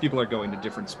where people are going to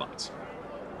different spots.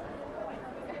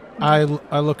 I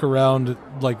look around,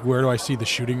 like, where do I see the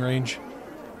shooting range?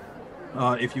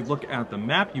 If you look at the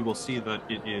map, you will see that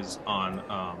it is on.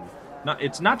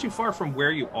 It's not too far from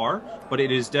where you are, but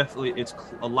it is definitely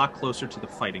a lot closer to the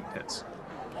fighting pits.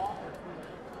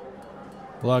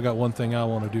 Well, I got one thing I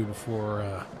want to do before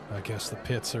I guess the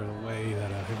pits are the way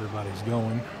that everybody's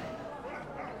going.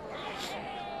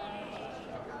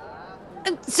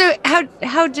 So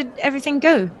how did everything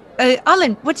go?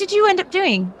 Arlin, what did you end up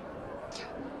doing?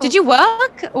 Did you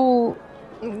work or?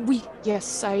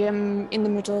 Yes, I am in the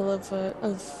middle of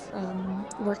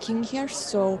working here.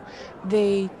 So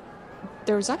there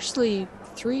was actually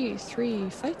three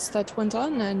fights that went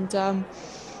on, and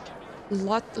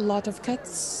lot of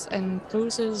cuts and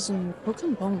bruises and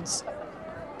broken bones.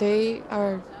 They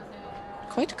are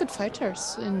quite good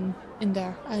fighters in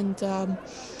there, and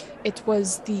it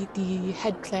was the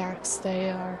head clerics. They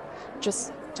are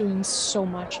just doing so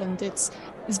much, and it's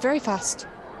very fast.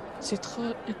 C'est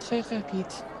très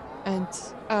rapide. And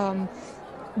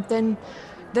then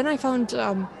I found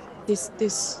this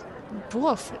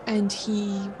dwarf, and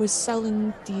he was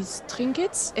selling these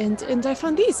trinkets, and I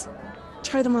found these.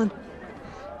 Try them on.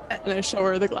 And I show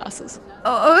her the glasses.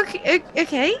 Oh,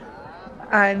 okay.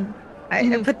 I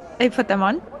put them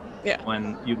on. Yeah.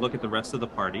 When you look at the rest of the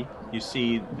party, you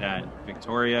see that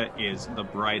Victoria is the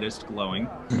brightest glowing.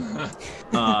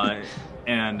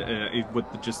 And with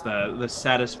just the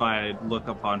satisfied look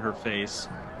upon her face.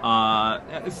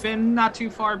 Finn not too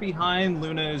far behind.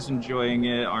 Luna is enjoying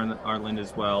it. Arlin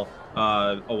as well.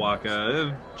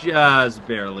 Oaxaca just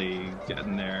barely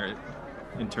getting there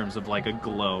in terms of like a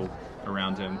glow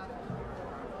around him.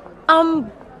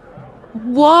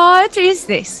 What is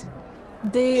this?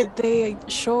 They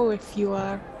show if you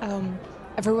are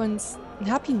everyone's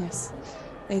happiness.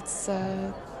 It's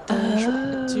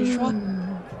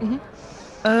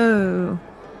Oh,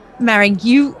 Mary,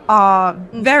 you are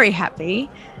very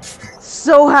happy.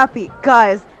 So happy.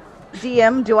 Guys,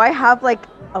 DM, do I have like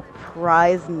a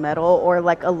prize medal or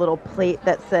like a little plate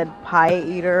that said pie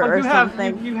eater or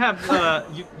something? You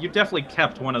definitely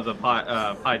kept one of the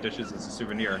pie dishes as a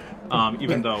souvenir,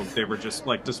 even though they were just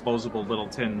like disposable little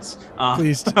tins.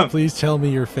 Please tell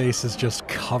me your face is just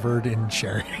covered in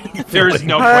cherry. There's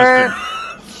no question.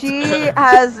 She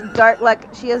has dark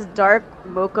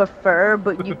mocha fur,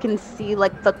 but you can see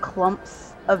like the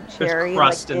clumps of cherry, there's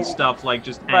crust like, and stuff like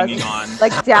just crust, hanging on,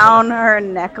 like down her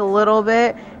neck a little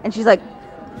bit, and she's like,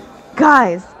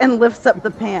 "Guys," and lifts up the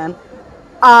pan.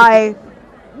 I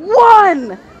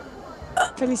won.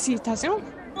 Félicitations.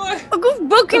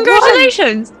 Well,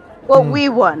 congratulations. Well, we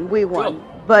won,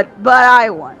 but I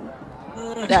won.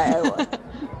 I won.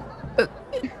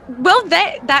 Well,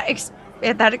 that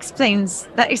explains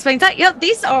that. Yeah,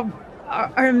 these are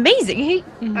amazing.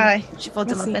 She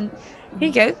folds them up, and here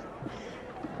you go.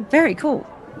 Very cool.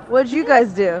 What'd you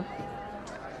guys do?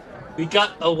 We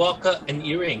got Oaxaca an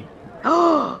earring.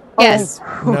 Yes.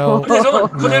 No.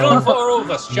 Put it on for all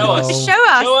of us. Show us. Show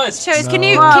us. No. Can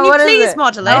you What is please it?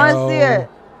 model I it? want to see it.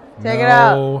 Take it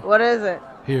out. What is it?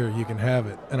 Here, you can have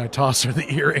it. And I toss her the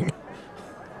earring.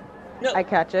 No, I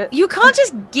catch it. You can't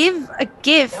just give a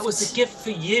gift. that was a gift for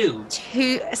you.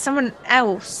 to someone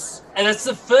else. And that's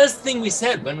the first thing we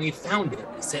said when we found it.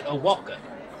 We said Oaxaca.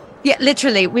 Yeah,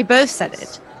 literally, we both said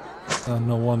it.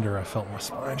 No wonder I felt my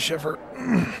spine shiver.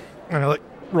 And I like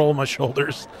roll my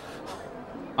shoulders.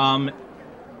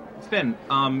 Finn,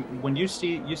 when you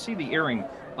see the earring,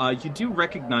 you do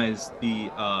recognize the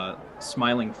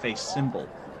smiling face symbol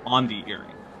on the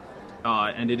earring,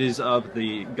 and it is of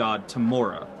the god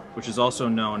Tamora, which is also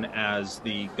known as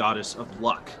the goddess of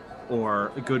luck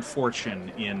or good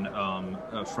fortune in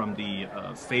from the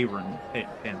Faerun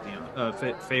pantheon,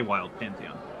 Feywild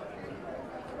pantheon.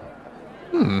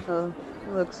 Oh,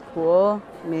 it looks cool.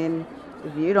 I mean,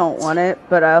 if you don't want it,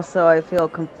 but I feel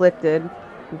conflicted.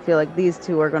 I feel like these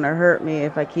two are gonna hurt me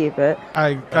if I keep it.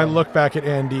 I look back at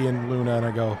Andy and Luna and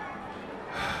I go,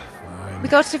 fine. We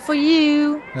got it for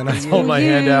you. And I hold my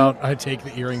hand out, I take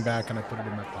the earring back and I put it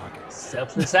in my pocket.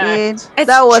 Selfless I mean, act. It's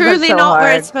that wasn't truly so not where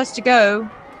hard. it's supposed to go.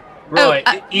 Right,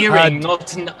 earring,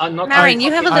 not not. Marion,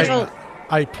 you have a little.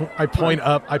 I point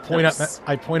up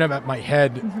at my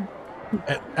head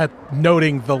at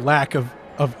noting the lack of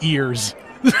ears.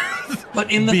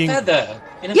 But in the being- feather.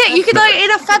 Yeah, you could like in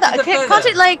a feather. Can't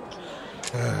it like?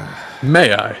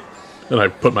 May I? And I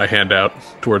put my hand out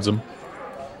towards him.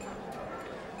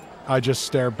 I just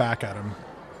stare back at him.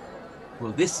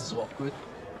 Well, this is awkward.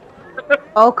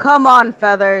 Oh, come on,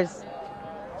 Feathers.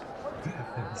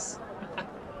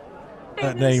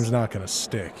 That name's not gonna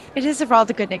stick. It is a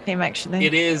rather good nickname, actually.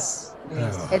 It is.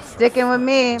 Oh. It's sticking with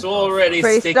me. It's already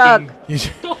Pretty sticking. stuck.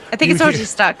 I think it's already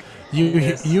stuck.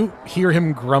 You hear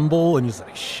him grumble, and he's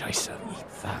like, "Scheiße, eat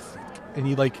that," and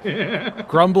he like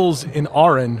grumbles in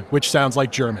Aran, which sounds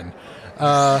like German.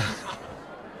 And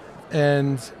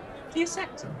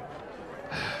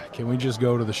can we just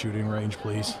go to the shooting range,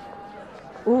 please?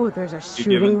 Ooh, there's a Do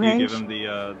shooting you range. give him the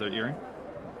earring?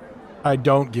 I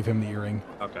don't give him the earring.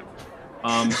 Okay.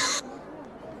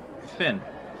 Finn,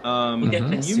 get can you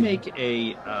messy. make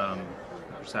a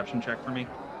perception check for me?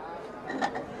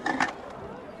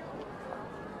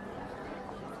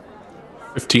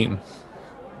 $15.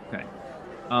 Okay.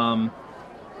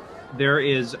 There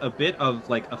is a bit of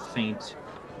like a faint,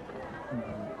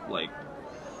 like,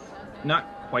 not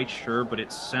quite sure, but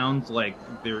it sounds like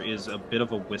there is a bit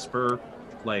of a whisper,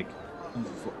 like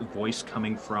voice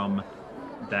coming from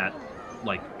that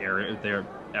like area there.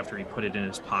 After he put it in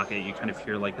his pocket, you kind of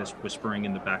hear like this whispering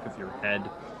in the back of your head.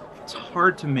 It's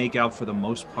hard to make out for the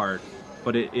most part,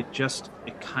 but it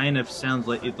kind of sounds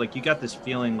like it, like you got this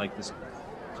feeling, like this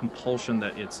compulsion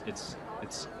that it's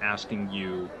asking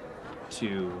you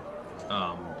to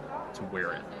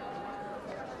wear it.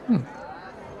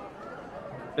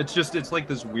 It's like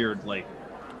this weird, like,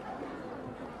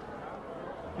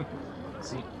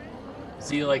 Is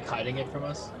he like hiding it from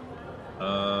us?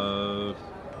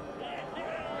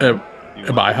 Am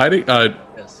I hiding?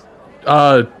 Yes.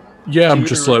 Yeah, I'm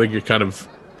just letting it kind of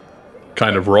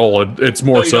roll. It's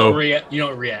more No, so. you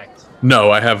don't react.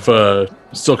 No, I have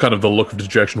still kind of the look of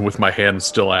dejection with my hand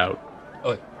still out.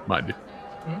 Oh. Mind you.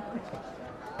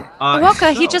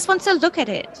 Walker, he just wants to look at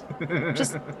it.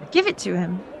 Just give it to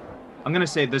him. I'm gonna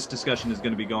say this discussion is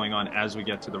gonna be going on as we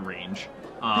get to the range.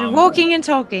 They're walking and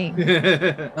talking.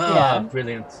 Ah,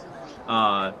 brilliant.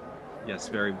 Yes,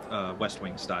 very West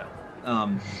Wing style.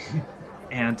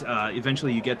 And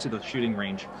eventually you get to the shooting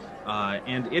range,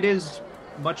 and it is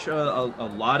much a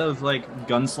lot of like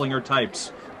gunslinger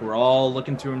types who are all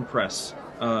looking to impress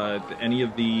any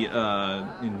of the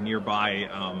nearby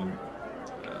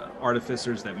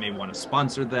artificers that may want to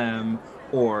sponsor them,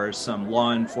 or some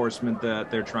law enforcement that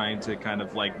they're trying to kind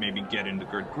of like maybe get into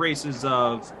good graces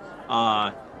of.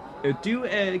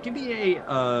 Give me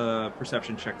a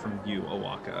perception check from you,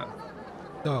 Oaxaca.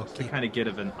 Oh, To kind of get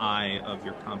an eye of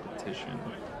your competition.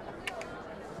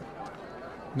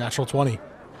 natural 20.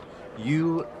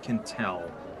 You can tell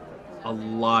a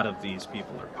lot of these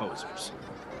people are posers.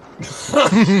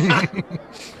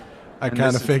 I And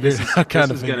kind this of is- figured. this is- I kind of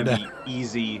this is figured gonna that. be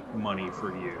easy money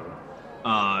for you.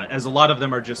 As a lot of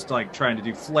them are just like trying to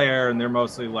do flair, and they're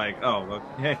mostly like, oh, well,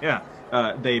 yeah.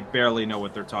 They barely know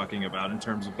what they're talking about in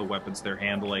terms of the weapons they're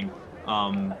handling.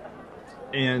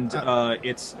 It's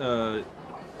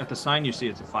at the sign you see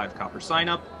it's a 5 copper sign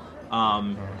up,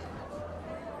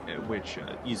 which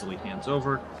easily hands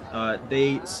over.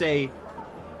 They say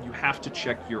you have to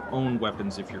check your own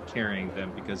weapons if you're carrying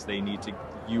them, because they need to.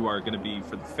 You are going to be,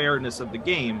 for the fairness of the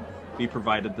game, be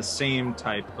provided the same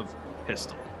type of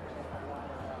pistol.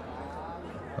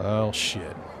 Oh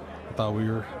shit! I thought we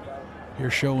were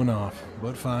here showing off,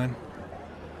 but fine.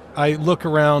 I look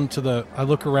around to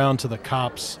the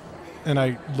cops, and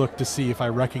I look to see if I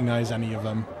recognize any of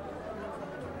them.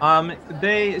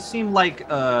 They seem like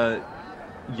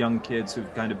young kids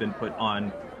who've kind of been put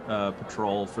on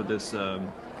patrol for this. The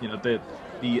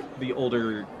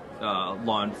older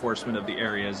law enforcement of the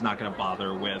area is not going to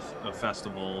bother with a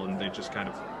festival, and they just kind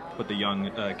of put the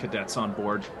young cadets on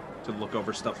board to look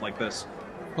over stuff like this.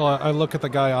 Well, I look at the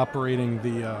guy operating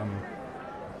the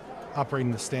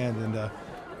stand, and I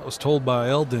was told by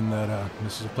Eldon that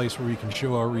this is a place where we can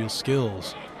show our real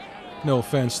skills. No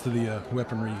offense to the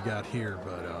weaponry you got here,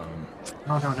 but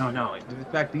No. In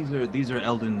fact, these are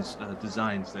Eldon's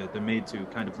designs. They're made to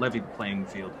kind of levy the playing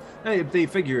field. Hey, they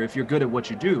figure if you're good at what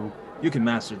you do, you can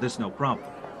master this no problem.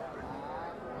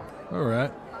 all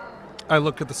right. I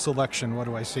look at the selection. What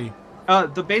do I see?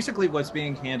 Basically what's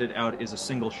being handed out is a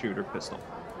single shooter pistol.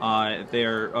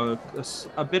 They're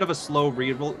a bit of a slow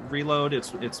reload.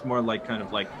 It's more like kind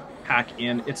of like pack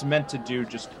in. It's meant to do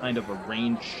just kind of a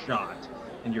range shot,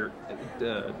 and you're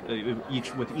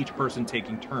each person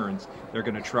taking turns. They're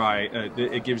going to try.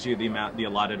 It gives you the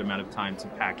allotted amount of time to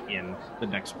pack in the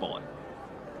next bullet.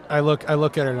 I look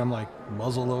at it, and I'm like,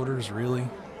 muzzle loaders, really?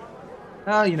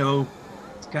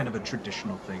 It's kind of a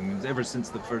traditional thing. Ever since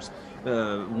the first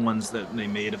ones that they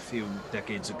made a few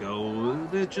decades ago,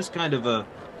 they're just kind of a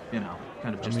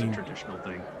traditional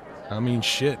thing. I mean,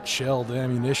 shit, shelled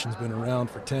ammunition's been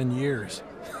around for 10 years.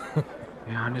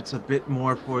 Yeah, and it's a bit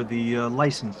more for the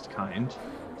licensed kind.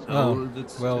 So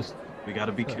we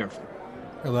gotta be careful.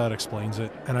 Well, that explains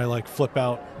it. And I like flip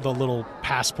out the little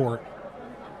passport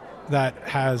that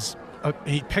has a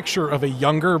picture of a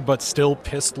younger but still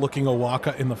pissed looking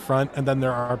Oaxaca in the front, and then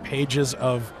there are pages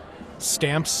of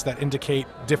stamps that indicate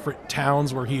different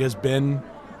towns where he has been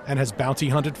and has bounty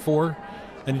hunted for,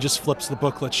 and he just flips the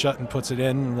booklet shut and puts it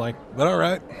in, and like, but all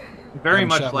right. Very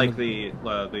much like the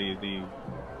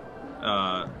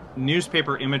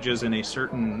newspaper images in a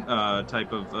certain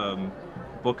type of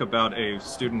book about a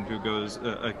student who goes,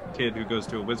 a kid who goes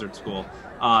to a wizard school.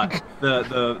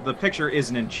 The picture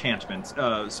is an enchantment,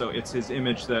 so it's his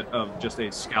image that of just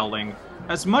a scowling,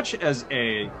 as much as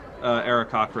a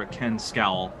Aarakocra can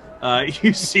scowl.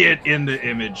 You see it in the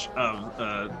image of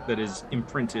that is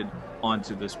imprinted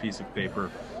onto this piece of paper.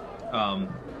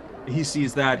 He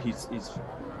sees that, he's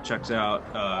checks out.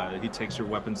 He takes your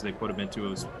weapons. They put them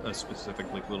into a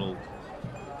specific like little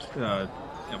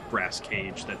brass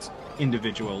cage that's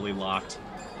individually locked.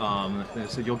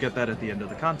 So you'll get that at the end of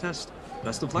the contest.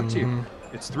 Best of luck to you.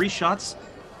 It's 3 shots.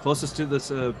 Closest to this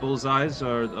bullseyes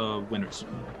are winners.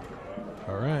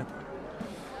 All right.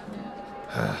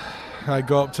 I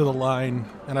go up to the line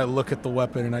and I look at the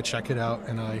weapon and I check it out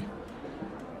and I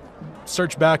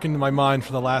search back into my mind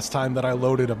for the last time that I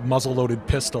loaded a muzzle-loaded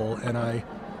pistol, and I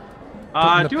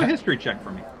do a history check for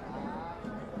me.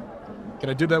 Can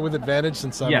I do that with advantage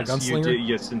since I'm a gunslinger?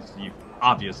 Yes, since you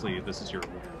obviously this is your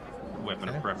weapon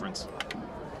of preference.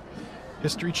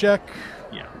 History check.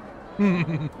 Yeah.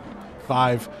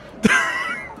 5.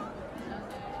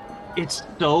 It's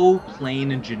so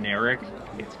plain and generic.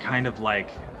 It's kind of like,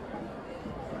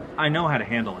 I know how to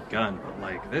handle a gun, but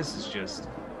like this is just.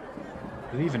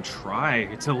 Did even try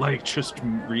to like just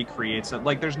recreate something?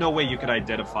 Like there's no way you could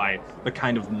identify the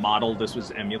kind of model this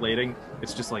was emulating.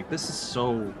 It's just like, this is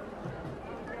so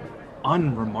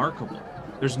unremarkable.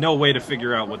 There's no way to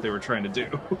figure out what they were trying to do.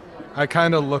 I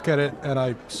kind of look at it and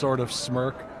I sort of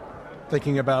smirk,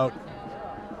 thinking about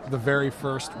the very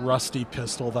first rusty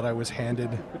pistol that I was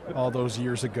handed all those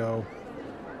years ago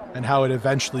and how it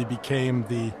eventually became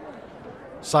the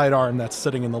sidearm that's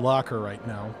sitting in the locker right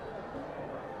now.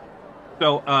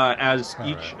 So as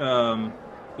each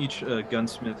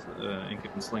gunsmith and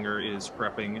gunslinger is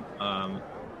prepping,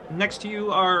 next to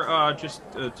you are just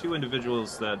 2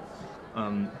 individuals that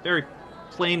very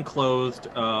plain clothed.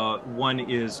 One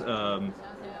is a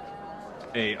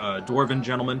dwarven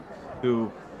gentleman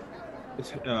who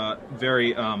is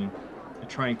very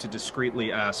trying to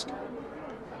discreetly ask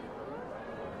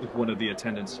one of the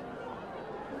attendants.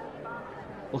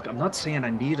 Look, I'm not saying I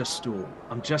need a stool.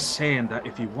 I'm just saying that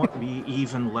if you want me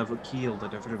even level keeled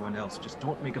at everyone else, just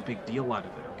don't make a big deal out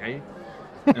of it, okay?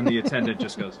 And the attendant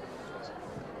just goes.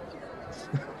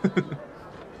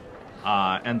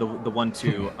 And the one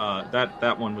to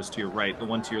that one was to your right. The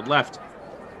one to your left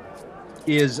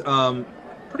is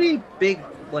pretty big,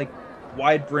 like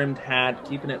wide-brimmed hat,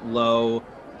 keeping it low.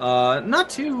 Not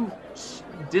too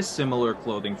dissimilar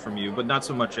clothing from you, but not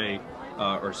so much a.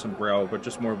 Or sombrero, but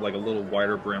just more of like a little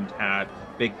wider brimmed hat,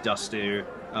 big duster,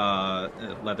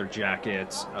 leather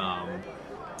jackets,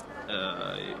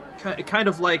 kind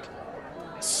of like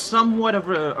somewhat of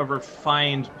a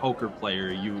refined poker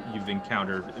player you've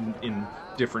encountered in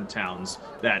different towns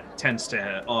that tends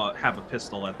to have a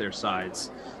pistol at their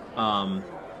sides.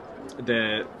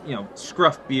 The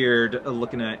scruff beard,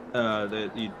 looking at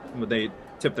they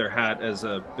tip their hat as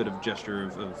a bit of gesture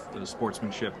of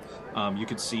sportsmanship. You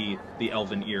could see the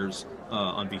elven ears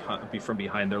from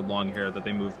behind their long hair that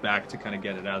they move back to kind of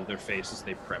get it out of their face as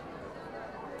they prep.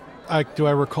 Do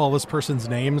I recall this person's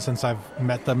name since I've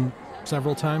met them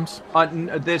several times?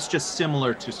 That's just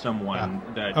similar to someone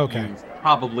that you've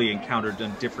probably encountered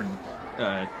on different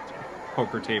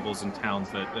poker tables in towns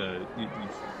that you've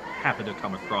happened to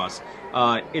come across.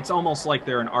 It's almost like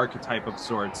they're an archetype of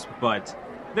sorts, but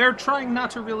they're trying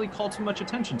not to really call too much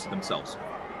attention to themselves.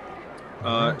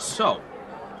 So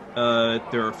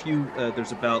there are a few,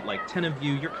 there's about like 10 of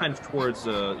you. You're kind of towards,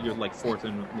 you're like 4th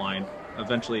in line.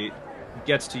 Eventually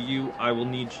gets to you. I will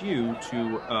need you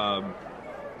to,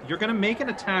 you're going to make an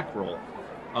attack roll.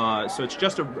 So it's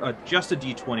just a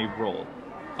D20 roll.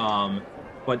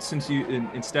 But since you,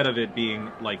 instead of it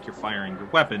being like you're firing your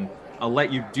weapon, I'll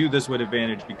let you do this with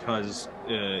advantage because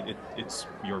it's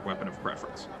your weapon of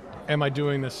preference. Am I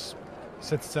doing this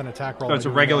since it's an attack roll? So it's a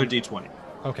regular D20.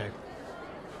 Okay.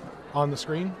 On the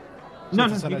screen? No,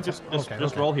 you can just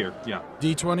roll here. Yeah.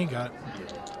 D20, got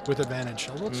it. With advantage.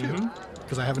 A little 2.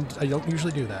 Because I don't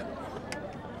usually do that.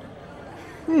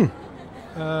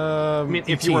 I mean,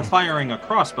 if you were firing a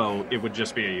crossbow, it would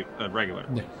just be a regular.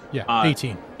 Yeah,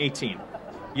 18. 18.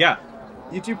 Yeah,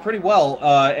 you do pretty well,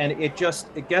 and it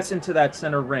gets into that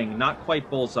center ring. Not quite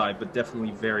bullseye, but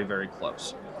definitely very, very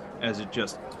close, as it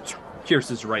just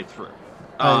pierces right through.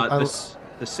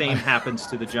 The same happens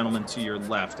to the gentleman to your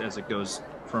left as it goes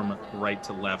from right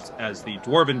to left, as the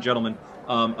dwarven gentleman,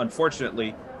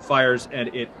 unfortunately, fires,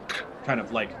 and it kind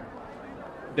of like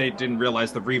they didn't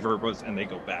realize the reverb was, and they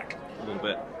go back a little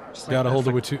bit. Gotta hold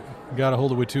it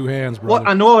with two hands, bro. Well,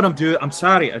 I know what I'm doing. I'm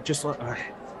sorry. I just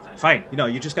fine. You know,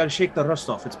 you just got to shake the rust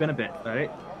off. It's been a bit, all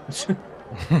right?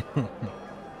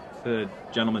 The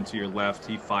gentleman to your left,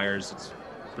 he fires. It's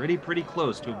pretty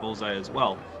close to a bullseye as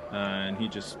well, and he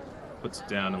just puts it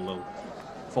down and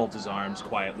folds his arms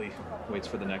quietly, waits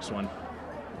for the next one.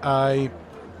 I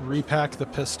repack the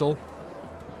pistol,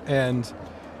 and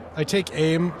I take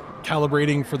aim,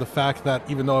 calibrating for the fact that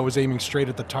even though I was aiming straight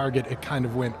at the target, it kind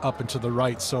of went up and to the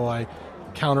right, so I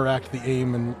counteract the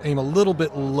aim and aim a little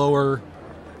bit lower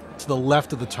to the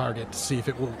left of the target to see if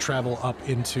it will travel up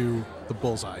into the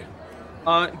bullseye.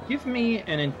 Give me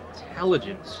an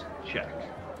intelligence check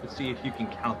to see if you can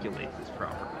calculate this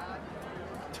properly.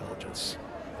 Intelligence.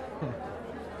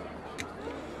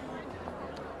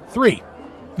 3.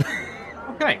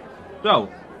 Okay, so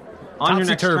on your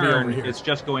next Topsy-turvy turn, over here. it's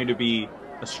just going to be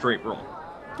a straight roll.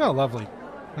 Oh, lovely.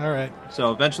 All right.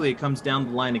 So eventually it comes down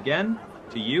the line again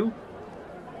to you.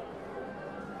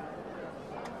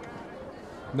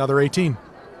 Another 18.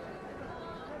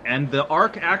 And the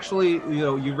arc actually,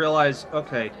 you realize,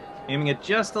 okay, aiming it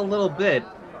just a little bit,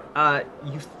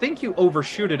 you think you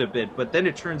overshoot it a bit, but then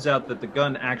it turns out that the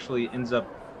gun actually ends up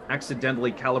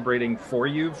accidentally calibrating for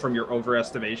you from your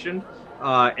overestimation,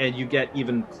 and you get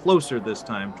even closer this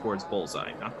time towards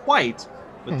bullseye. Not quite,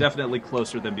 but definitely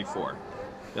closer than before.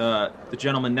 The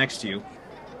gentleman next to you,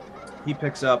 he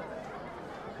picks up,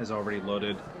 has already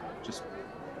loaded,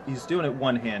 he's doing it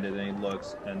one-handed, and he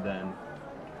looks, and then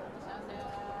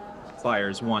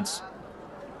fires once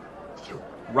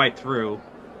right through,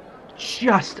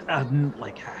 just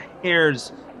like a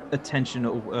hair's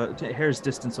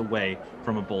distance away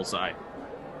from a bullseye,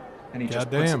 and he just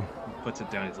puts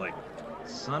it down. He's like,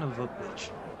 son of a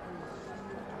bitch.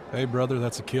 Hey, brother,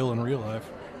 that's a kill in real life.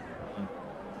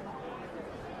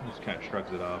 He just kind of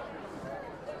shrugs it off.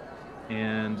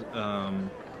 And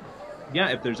yeah,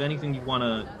 if there's anything you want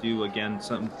to do, again,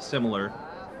 something similar,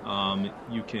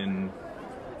 you can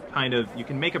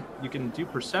do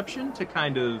perception to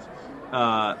kind of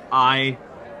like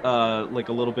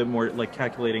a little bit more, like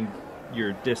calculating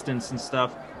your distance and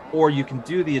stuff, or you can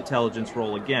do the intelligence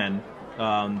roll again.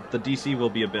 The DC will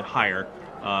be a bit higher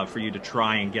for you to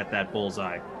try and get that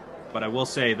bullseye, but I will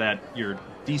say that your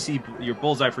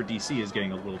bullseye for DC is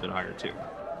getting a little bit higher too.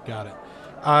 Got it.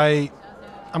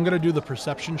 I'm gonna do the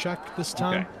perception check this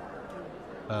time,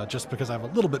 just because I have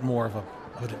a little bit more of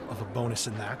a bonus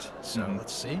in that. So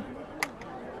let's see.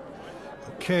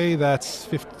 Okay, that's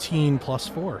 15 plus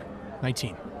 4,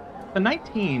 19. A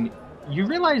 19. You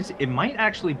realize it might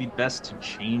actually be best to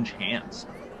change hands.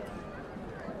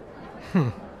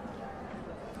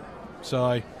 So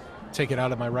I take it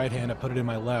out of my right hand, I put it in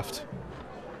my left.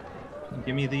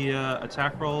 Give me the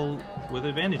attack roll with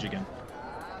advantage again.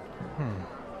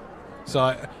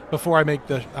 So before I make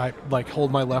I like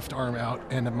hold my left arm out,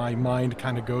 and my mind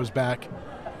kind of goes back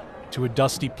to a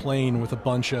dusty plain with a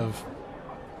bunch of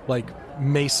like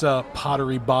mesa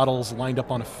pottery bottles lined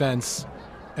up on a fence,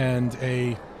 and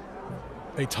a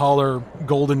taller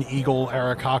golden eagle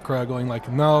Arakakra going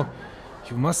like, no,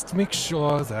 you must make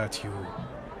sure that you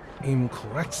aim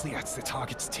correctly at the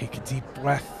target, take a deep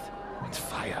breath, and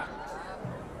fire.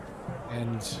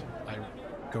 And I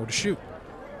go to shoot.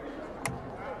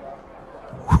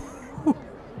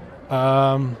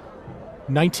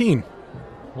 19.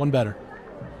 One better.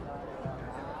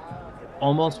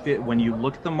 Almost fit. When you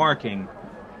look at the marking,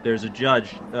 there's a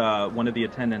judge, one of the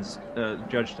attendants,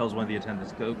 judge tells one of the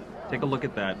attendants, go take a look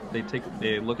at that.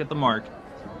 They look at the mark,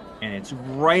 and it's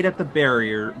right at the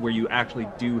barrier where you actually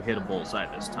do hit a bullseye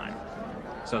this time.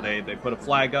 So they put a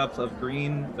flag up of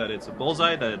green that it's a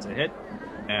bullseye, that it's a hit,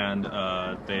 and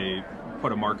they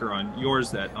put a marker on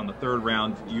yours that on the third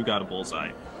round you got a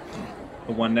bullseye.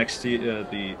 The one next to you,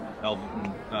 the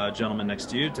elven gentleman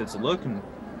next to you, takes a look and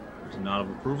there's a nod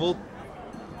of approval.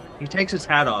 He takes his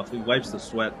hat off. He wipes the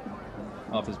sweat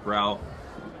off his brow.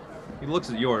 He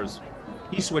looks at yours.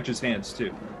 He switches hands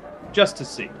too, just to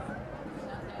see.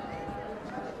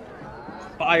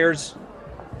 Fires,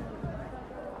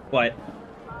 but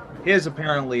his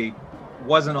apparently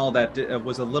wasn't all that.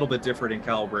 Was a little bit different in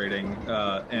calibrating,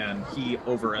 and he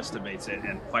overestimates it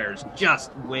and fires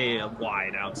just way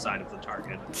wide outside of the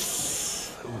target.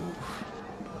 He's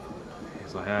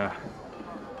like,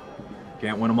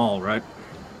 Can't win them all, right?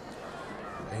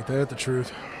 Ain't that the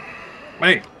truth?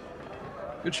 Hey,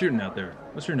 good shooting out there.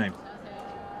 What's your name?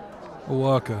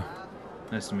 Oaxaca.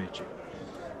 Nice to meet you.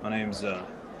 My name's, he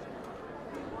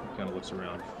kind of looks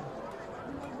around.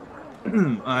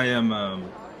 I am,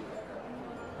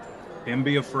 can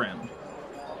be a friend.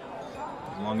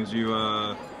 As long as you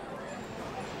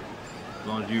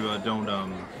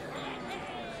don't,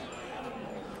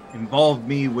 involve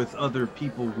me with other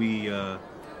people we,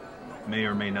 may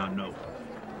or may not know.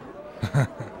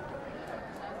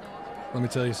 Let me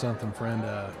tell you something, friend.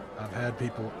 I've had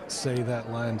people say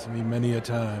that line to me many a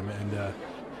time, and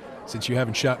since you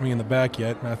haven't shot me in the back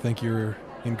yet, I think you're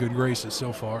in good graces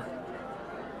so far.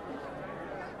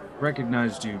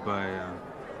 Recognized you by,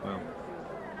 well,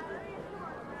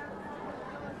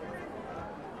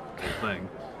 thing.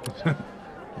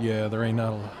 Yeah, there ain't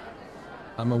not a lot.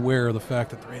 I'm aware of the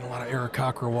fact that there ain't a lot of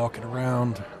Aarakocra walking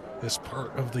around this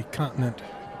part of the continent.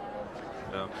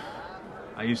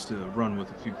 I used to run with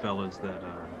a few fellas that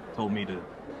told me to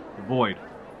avoid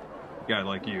a guy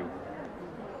like you.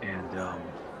 And to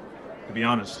be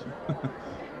honest,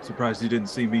 surprised you didn't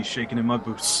see me shaking in my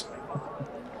boots.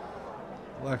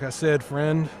 Like I said,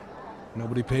 friend,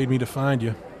 nobody paid me to find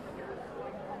you.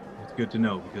 It's good to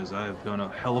know, because I've done a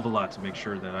hell of a lot to make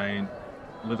sure that I ain't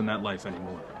living that life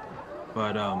anymore.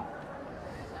 But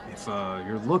if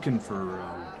you're looking for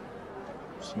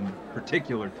some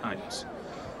particular types,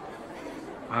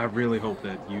 I really hope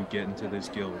that you get into this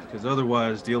guild, because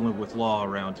otherwise dealing with law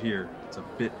around here, it's a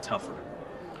bit tougher.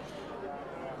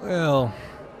 Well,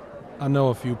 I know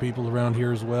a few people around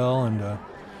here as well, and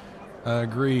I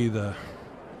agree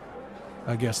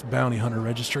I guess bounty hunter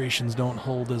registrations don't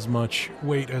hold as much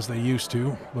weight as they used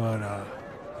to, but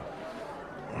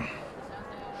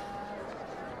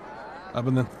I've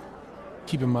been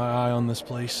keeping my eye on this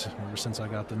place ever since I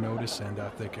got the notice, and I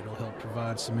think it'll help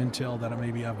provide some intel that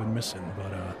maybe I've been missing.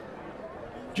 But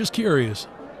just curious,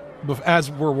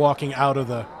 as we're walking out of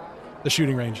the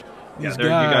shooting range, you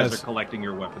guys are collecting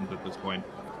your weapons at this point.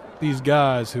 These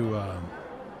guys who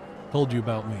told you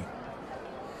about me,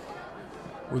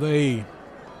 were they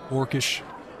orcish,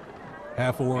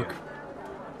 half orc? Yeah.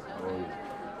 Oh,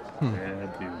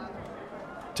 bad dude.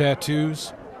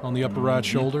 Tattoos on the upper right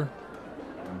shoulder?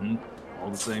 Mm-hmm. All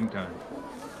the same kind.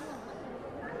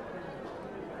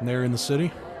 And they're in the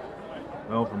city?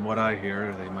 Well, from what I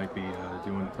hear, they might be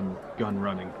doing some gun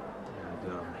running.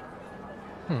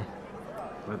 And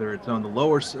whether it's on the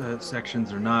lower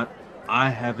sections or not, I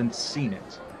haven't seen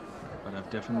it. But I've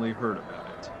definitely heard about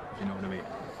it, if you know what I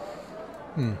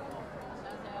mean.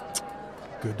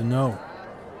 Good to know.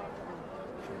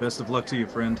 Best of luck to you,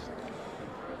 friend.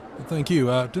 Well, thank you.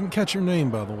 Didn't catch your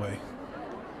name, by the way.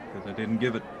 Because I didn't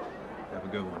give it. Have a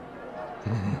good one.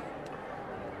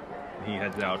 He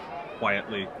heads out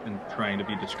quietly and trying to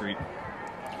be discreet.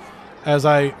 As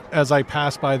I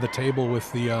pass by the table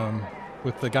with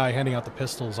the guy handing out the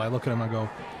pistols, I look at him and I go,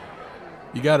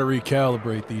 "You got to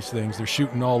recalibrate these things. They're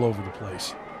shooting all over the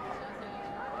place."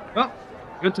 Well,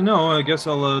 good to know. I guess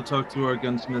I'll talk to our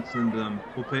gunsmiths and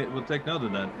we'll take note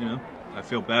of that. You know, I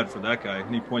feel bad for that guy.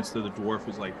 And he points to the dwarf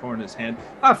who's like pouring his hand.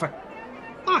 Oh, for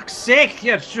fuck's sake!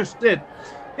 Yeah, it's just it.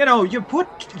 You know, you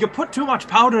put too much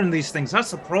powder in these things.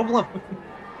 That's the problem.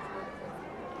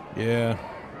 Yeah.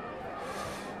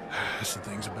 That's the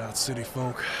things about city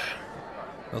folk.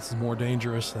 Nothing's more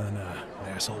dangerous than an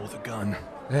asshole with a gun.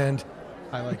 And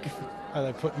I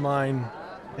put mine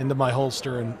into my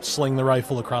holster and sling the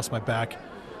rifle across my back.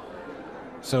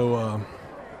 So,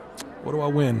 what do I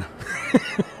win?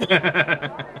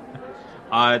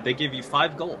 They give you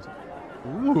 5 gold.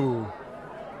 Ooh.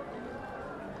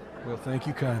 Well, thank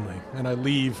you kindly. And I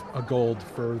leave a gold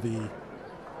for the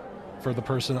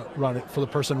person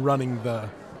running the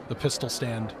pistol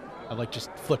stand. I just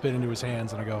flip it into his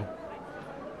hands and I go,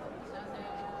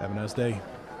 "Have a nice day."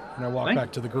 And I walk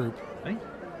back to the group. Thanks.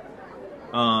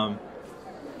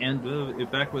 And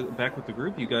back with the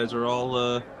group, you guys are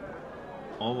all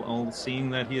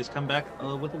seeing that he has come back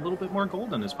with a little bit more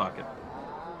gold in his pocket.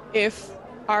 If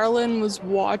Arlin was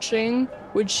watching,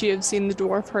 would she have seen the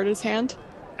dwarf hurt his hand?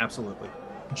 Absolutely.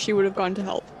 She would have gone to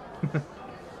help.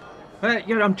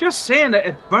 I'm just saying that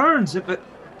it burns if it...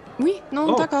 Oui,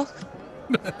 non, d'accord.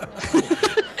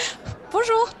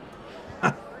 Bonjour.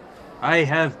 I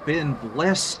have been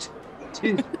blessed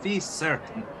to be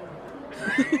certain.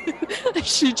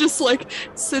 She just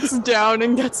sits down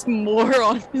and gets more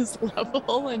on his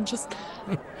level and just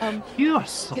You are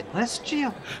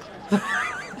celestial.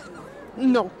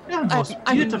 No. You're the most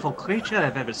beautiful creature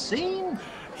I've ever seen.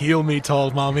 Heal me,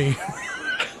 tall mommy.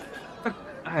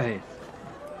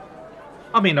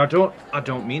 I mean, I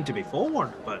don't mean to be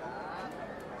forewarned, but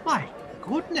my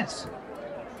goodness,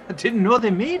 I didn't know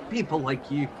they made people like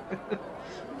you.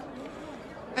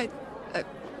 I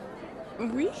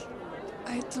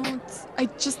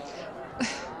just.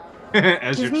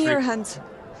 As Give me your hand.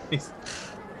 He's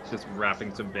just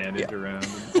wrapping some bandage around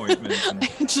the ointment.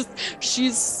 And...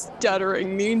 she's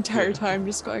stuttering the entire time,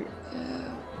 just going,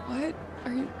 what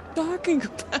are you talking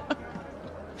about?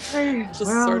 Just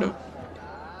sort of.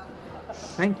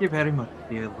 Thank you very much,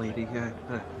 dear lady. The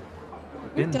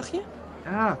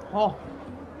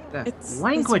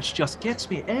language just gets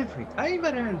me every time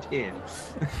around here.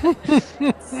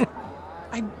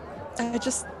 I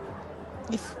just,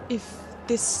 if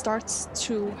this starts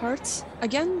to hurt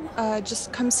again,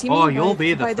 just come see me. Oh, you'll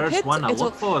be by the first one I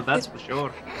look for, that's for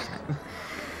sure.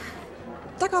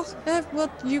 D'accord. Well,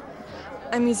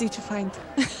 I'm easy to find.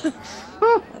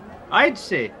 I'd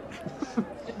say.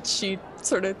 She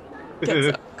sort of gets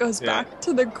up, goes back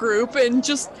to the group, and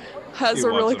just has a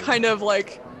really kind of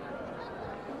like.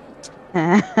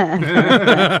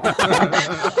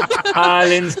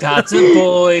 Arlin's got a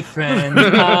boyfriend. He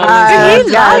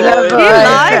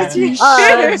lied. He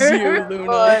shoves you,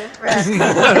 Luna.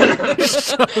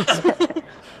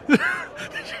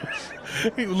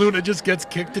 Luna just gets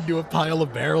kicked into a pile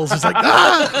of barrels. He's like,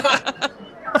 ah!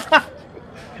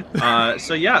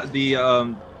 So yeah, as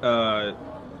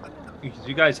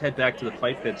you guys head back to the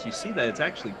fight pits, you see that it's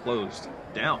actually closed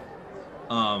down.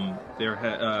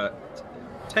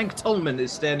 Tank Tolman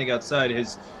is standing outside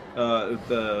his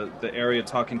the area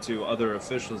talking to other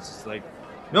officials. It's like,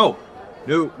 no,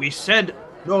 we said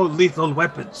no lethal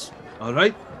weapons. All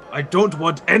right, I don't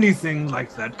want anything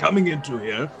like that coming into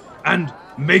here and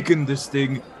making this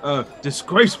thing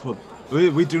disgraceful.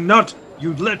 We do not.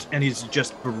 You let, and he's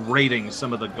just berating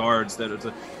some of the guards that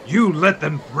are. You let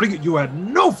them bring it. You had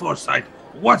no foresight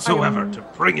whatsoever to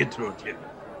bring it through here.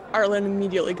 Arlin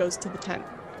immediately goes to the tent,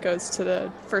 goes to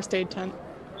the first aid tent.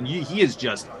 And he is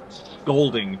just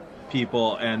scolding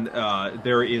people, and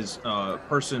there is a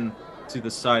person to the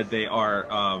side. They are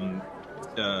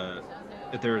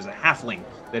there is a halfling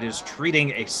that is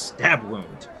treating a stab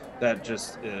wound that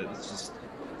it's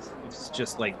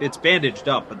just like it's bandaged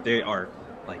up, but they are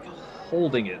like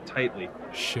holding it tightly.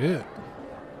 Shit.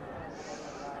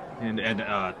 And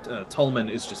Tolman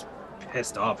is just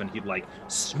pissed off, and he like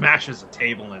smashes a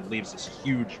table and leaves this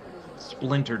huge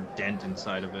splintered dent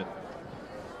inside of it.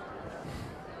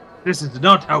 This is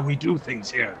not how we do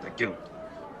things here at the guild.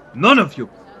 None of you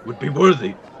would be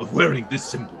worthy of wearing this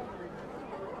symbol.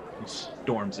 He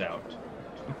storms out.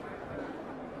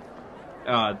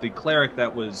 The cleric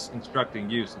that was instructing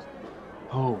you says,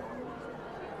 "Oh,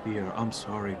 dear, I'm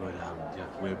sorry, but yeah,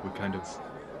 we're kind of.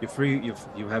 You're free.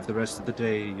 You have the rest of the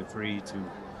day. You're free to.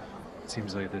 It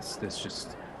seems like this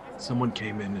just someone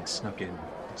came in and snuck in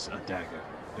a dagger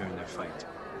during their fight.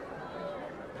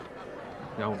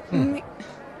 No."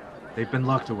 They've been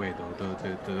locked away, though.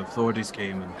 The authorities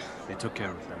came and they took care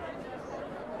of them.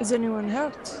 Is anyone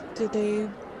hurt? Did they...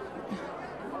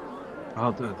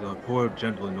 Oh, the poor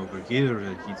gentleman over here,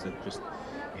 he took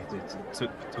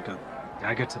a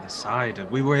dagger to the side,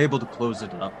 and we were able to close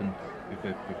it up, and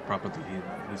probably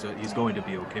he's going to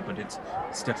be okay, but it's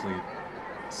definitely,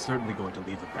 certainly going to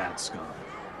leave a bad scar.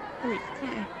 Wait,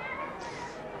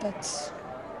 that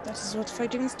is what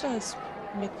fighting does.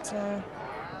 It,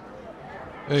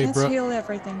 hey, can't bro. heal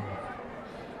everything.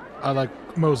 I like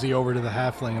mosey over to the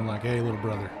halfling and like, hey, little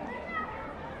brother.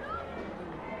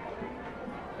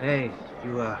 Hey,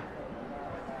 you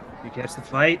catch the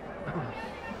fight?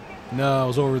 No, I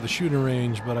was over at the shooting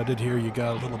range, but I did hear you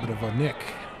got a little bit of a nick.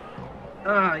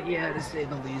 Yeah, to say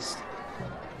the least.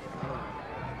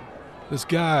 This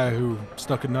guy who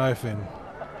stuck a knife in,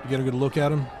 you get a good look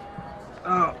at him?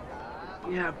 Oh,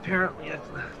 yeah, apparently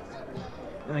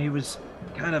he was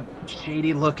kind of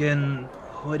shady looking,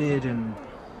 hooded, and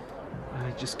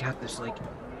I just got this like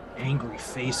angry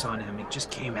face on him. He just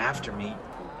came after me.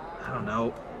 I don't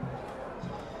know.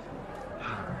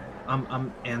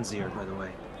 I'm Anzier, by the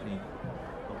way. And he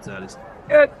holds out his...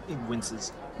 He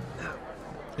winces.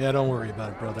 Yeah, don't worry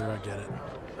about it, brother. I get it.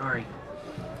 Sorry.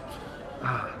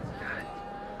 God.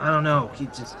 I don't know. He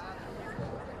just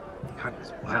got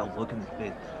this wild look in his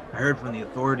face. I heard from the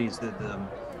authorities that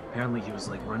apparently he was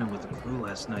like running with the crew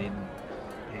last night,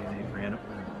 and they ran.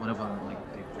 One of them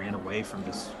they ran away from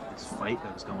this fight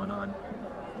that was going on.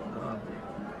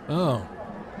 Oh,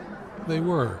 they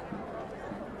were.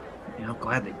 Yeah, I'm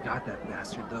glad they got that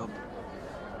bastard though.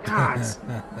 God,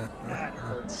 that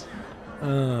hurts.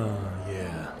 Oh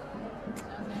yeah.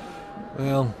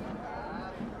 Well,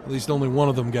 at least only one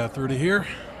of them got through to here.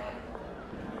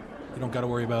 don't got to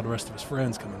worry about the rest of his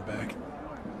friends coming back.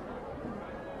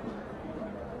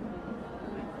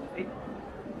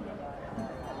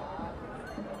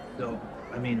 So,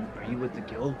 I mean, are you with the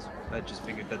guild? I just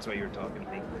figured that's why you were talking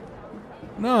to me.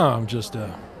 No, I'm just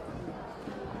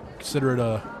consider it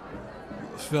a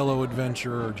fellow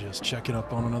adventurer, just checking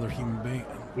up on another human being.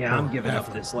 Yeah, I'm giving up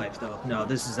half- this life though. No,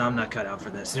 I'm not cut out for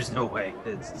this. There's no way.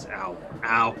 It's ow.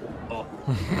 Oh.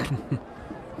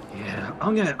 Yeah,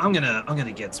 I'm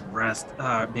gonna get some rest.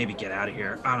 Maybe get out of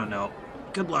here. I don't know.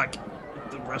 Good luck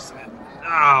with the rest of it.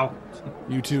 Ow.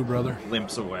 You too, brother.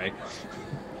 Limps away.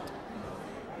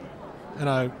 And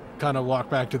I kind of walk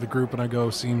back to the group and I go,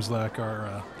 seems like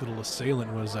our little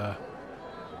assailant was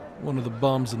one of the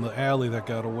bums in the alley that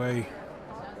got away.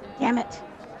 Damn it.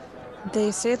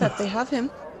 They say that they have him.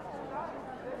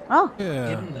 Oh. Yeah.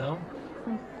 Didn't know.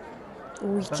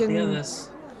 We About the can others.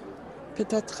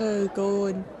 peut-être go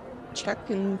and check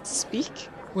and speak.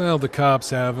 Well, the cops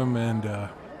have him, and the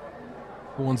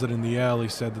ones that in the alley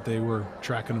said that they were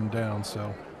tracking him down,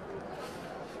 so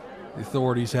the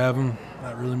authorities have him.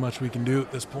 Not really much we can do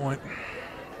at this point.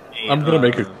 I'm going to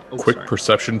make a quick sorry.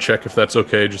 perception check, if that's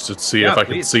okay, just to see if I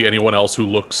can please. see anyone else who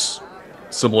looks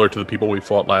similar to the people we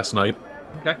fought last night.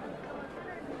 Okay.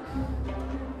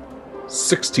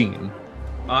 16.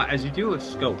 As you do a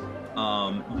scope,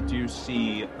 you do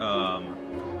see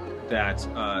that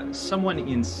someone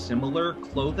in similar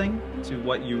clothing to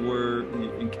what you were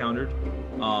encountered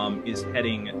is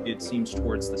heading, it seems,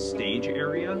 towards the stage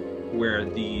area where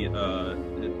the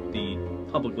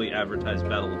publicly advertised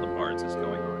Battle of the Bards is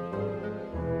going on.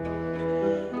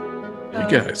 Hey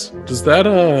guys, does that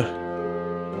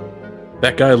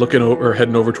guy looking over,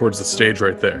 heading over towards the stage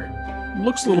right there,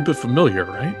 looks a little bit familiar,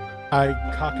 right? I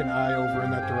cock an eye over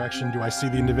in that direction. Do I see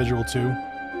the individual too?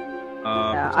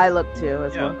 Yeah, I look too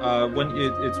as well. Yeah, when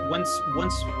it's once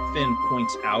Finn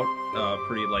points out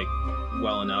pretty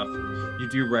well enough, you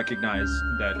do recognize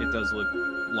that it does look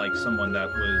like someone that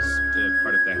was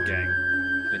part of that gang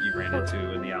that you ran into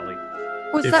in the alley.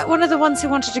 Was that one of the ones who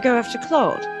wanted to go after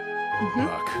Claude?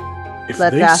 Fuck. If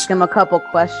Let's they ask him a couple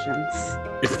questions.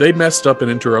 If they messed up and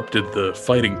interrupted the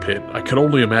fighting pit, I could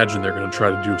only imagine they're going to try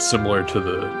to do similar to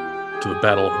the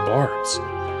Battle of the Bards.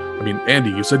 I mean,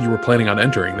 Andy, you said you were planning on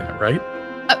entering that, right?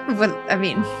 Well, I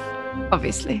mean,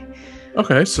 obviously.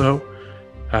 Okay, so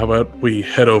how about we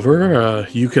head over?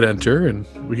 You could enter, and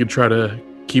we could try to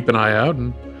keep an eye out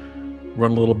and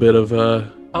run a little bit of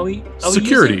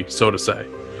security, so to say.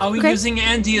 Are we Okay. using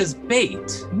Andy as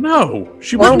bait? No,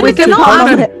 she Or wouldn't we have could taken pummel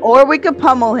part in him. Or we could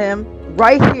pummel him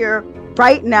right here,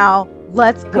 right now.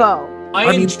 Let's go.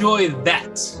 I mean- enjoy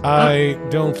that. I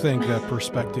don't think that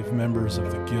prospective members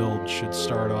of the guild should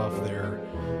start off their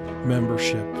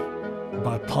membership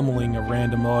by pummeling a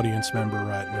random audience member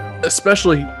right now.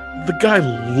 Especially, the guy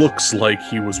looks like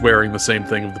he was wearing the same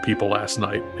thing of the people last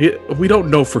night. We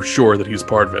don't know for sure that he's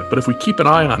part of it, but if we keep an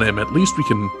eye on him, at least we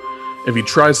can. If he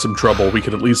tries some trouble, we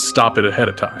can at least stop it ahead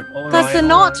of time. Because they're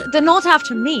not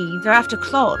after me. They're after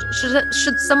Claude.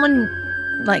 Should someone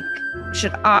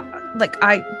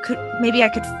maybe I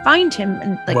could find him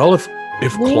and Well, if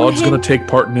warn Claude's going him? to take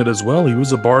part in it as well, he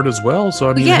was a bard as well. So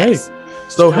I mean, yes. hey.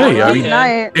 So hey, I Well, mean, yeah.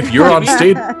 Night. if you're on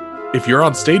stage, if you're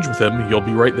on stage with him, you'll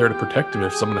be right there to protect him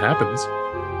if something happens.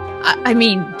 I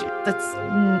mean, let's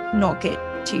not get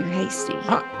too hasty.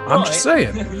 I'm just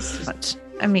saying. But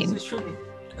I mean,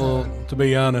 Well, to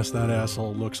be honest, that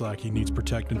asshole looks like he needs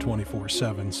protecting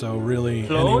 24/7. So really,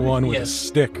 Claude? anyone with a Yes.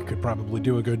 stick could probably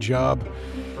do a good job.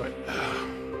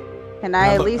 Can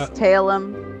I at Now, least tail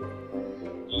him?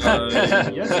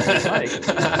 Yes, if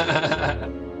you like.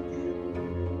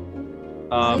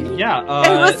 Yeah.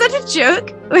 was that a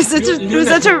joke? Was that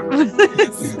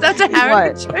a Harry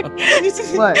What? joke?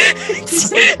 What?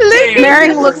 Luke,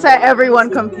 Marion looks at everyone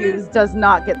confused, does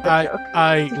not get the joke.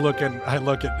 I look at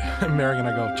Marion and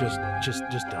I go, just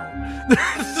don't.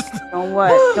 Don't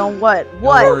what? Don't what? Don't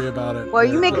What? worry about it. Well,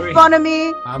 you Don't making worry. fun of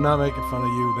me? I'm not making fun of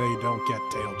you. They don't get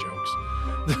tail jokes.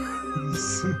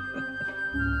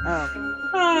 Oh.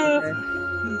 Okay.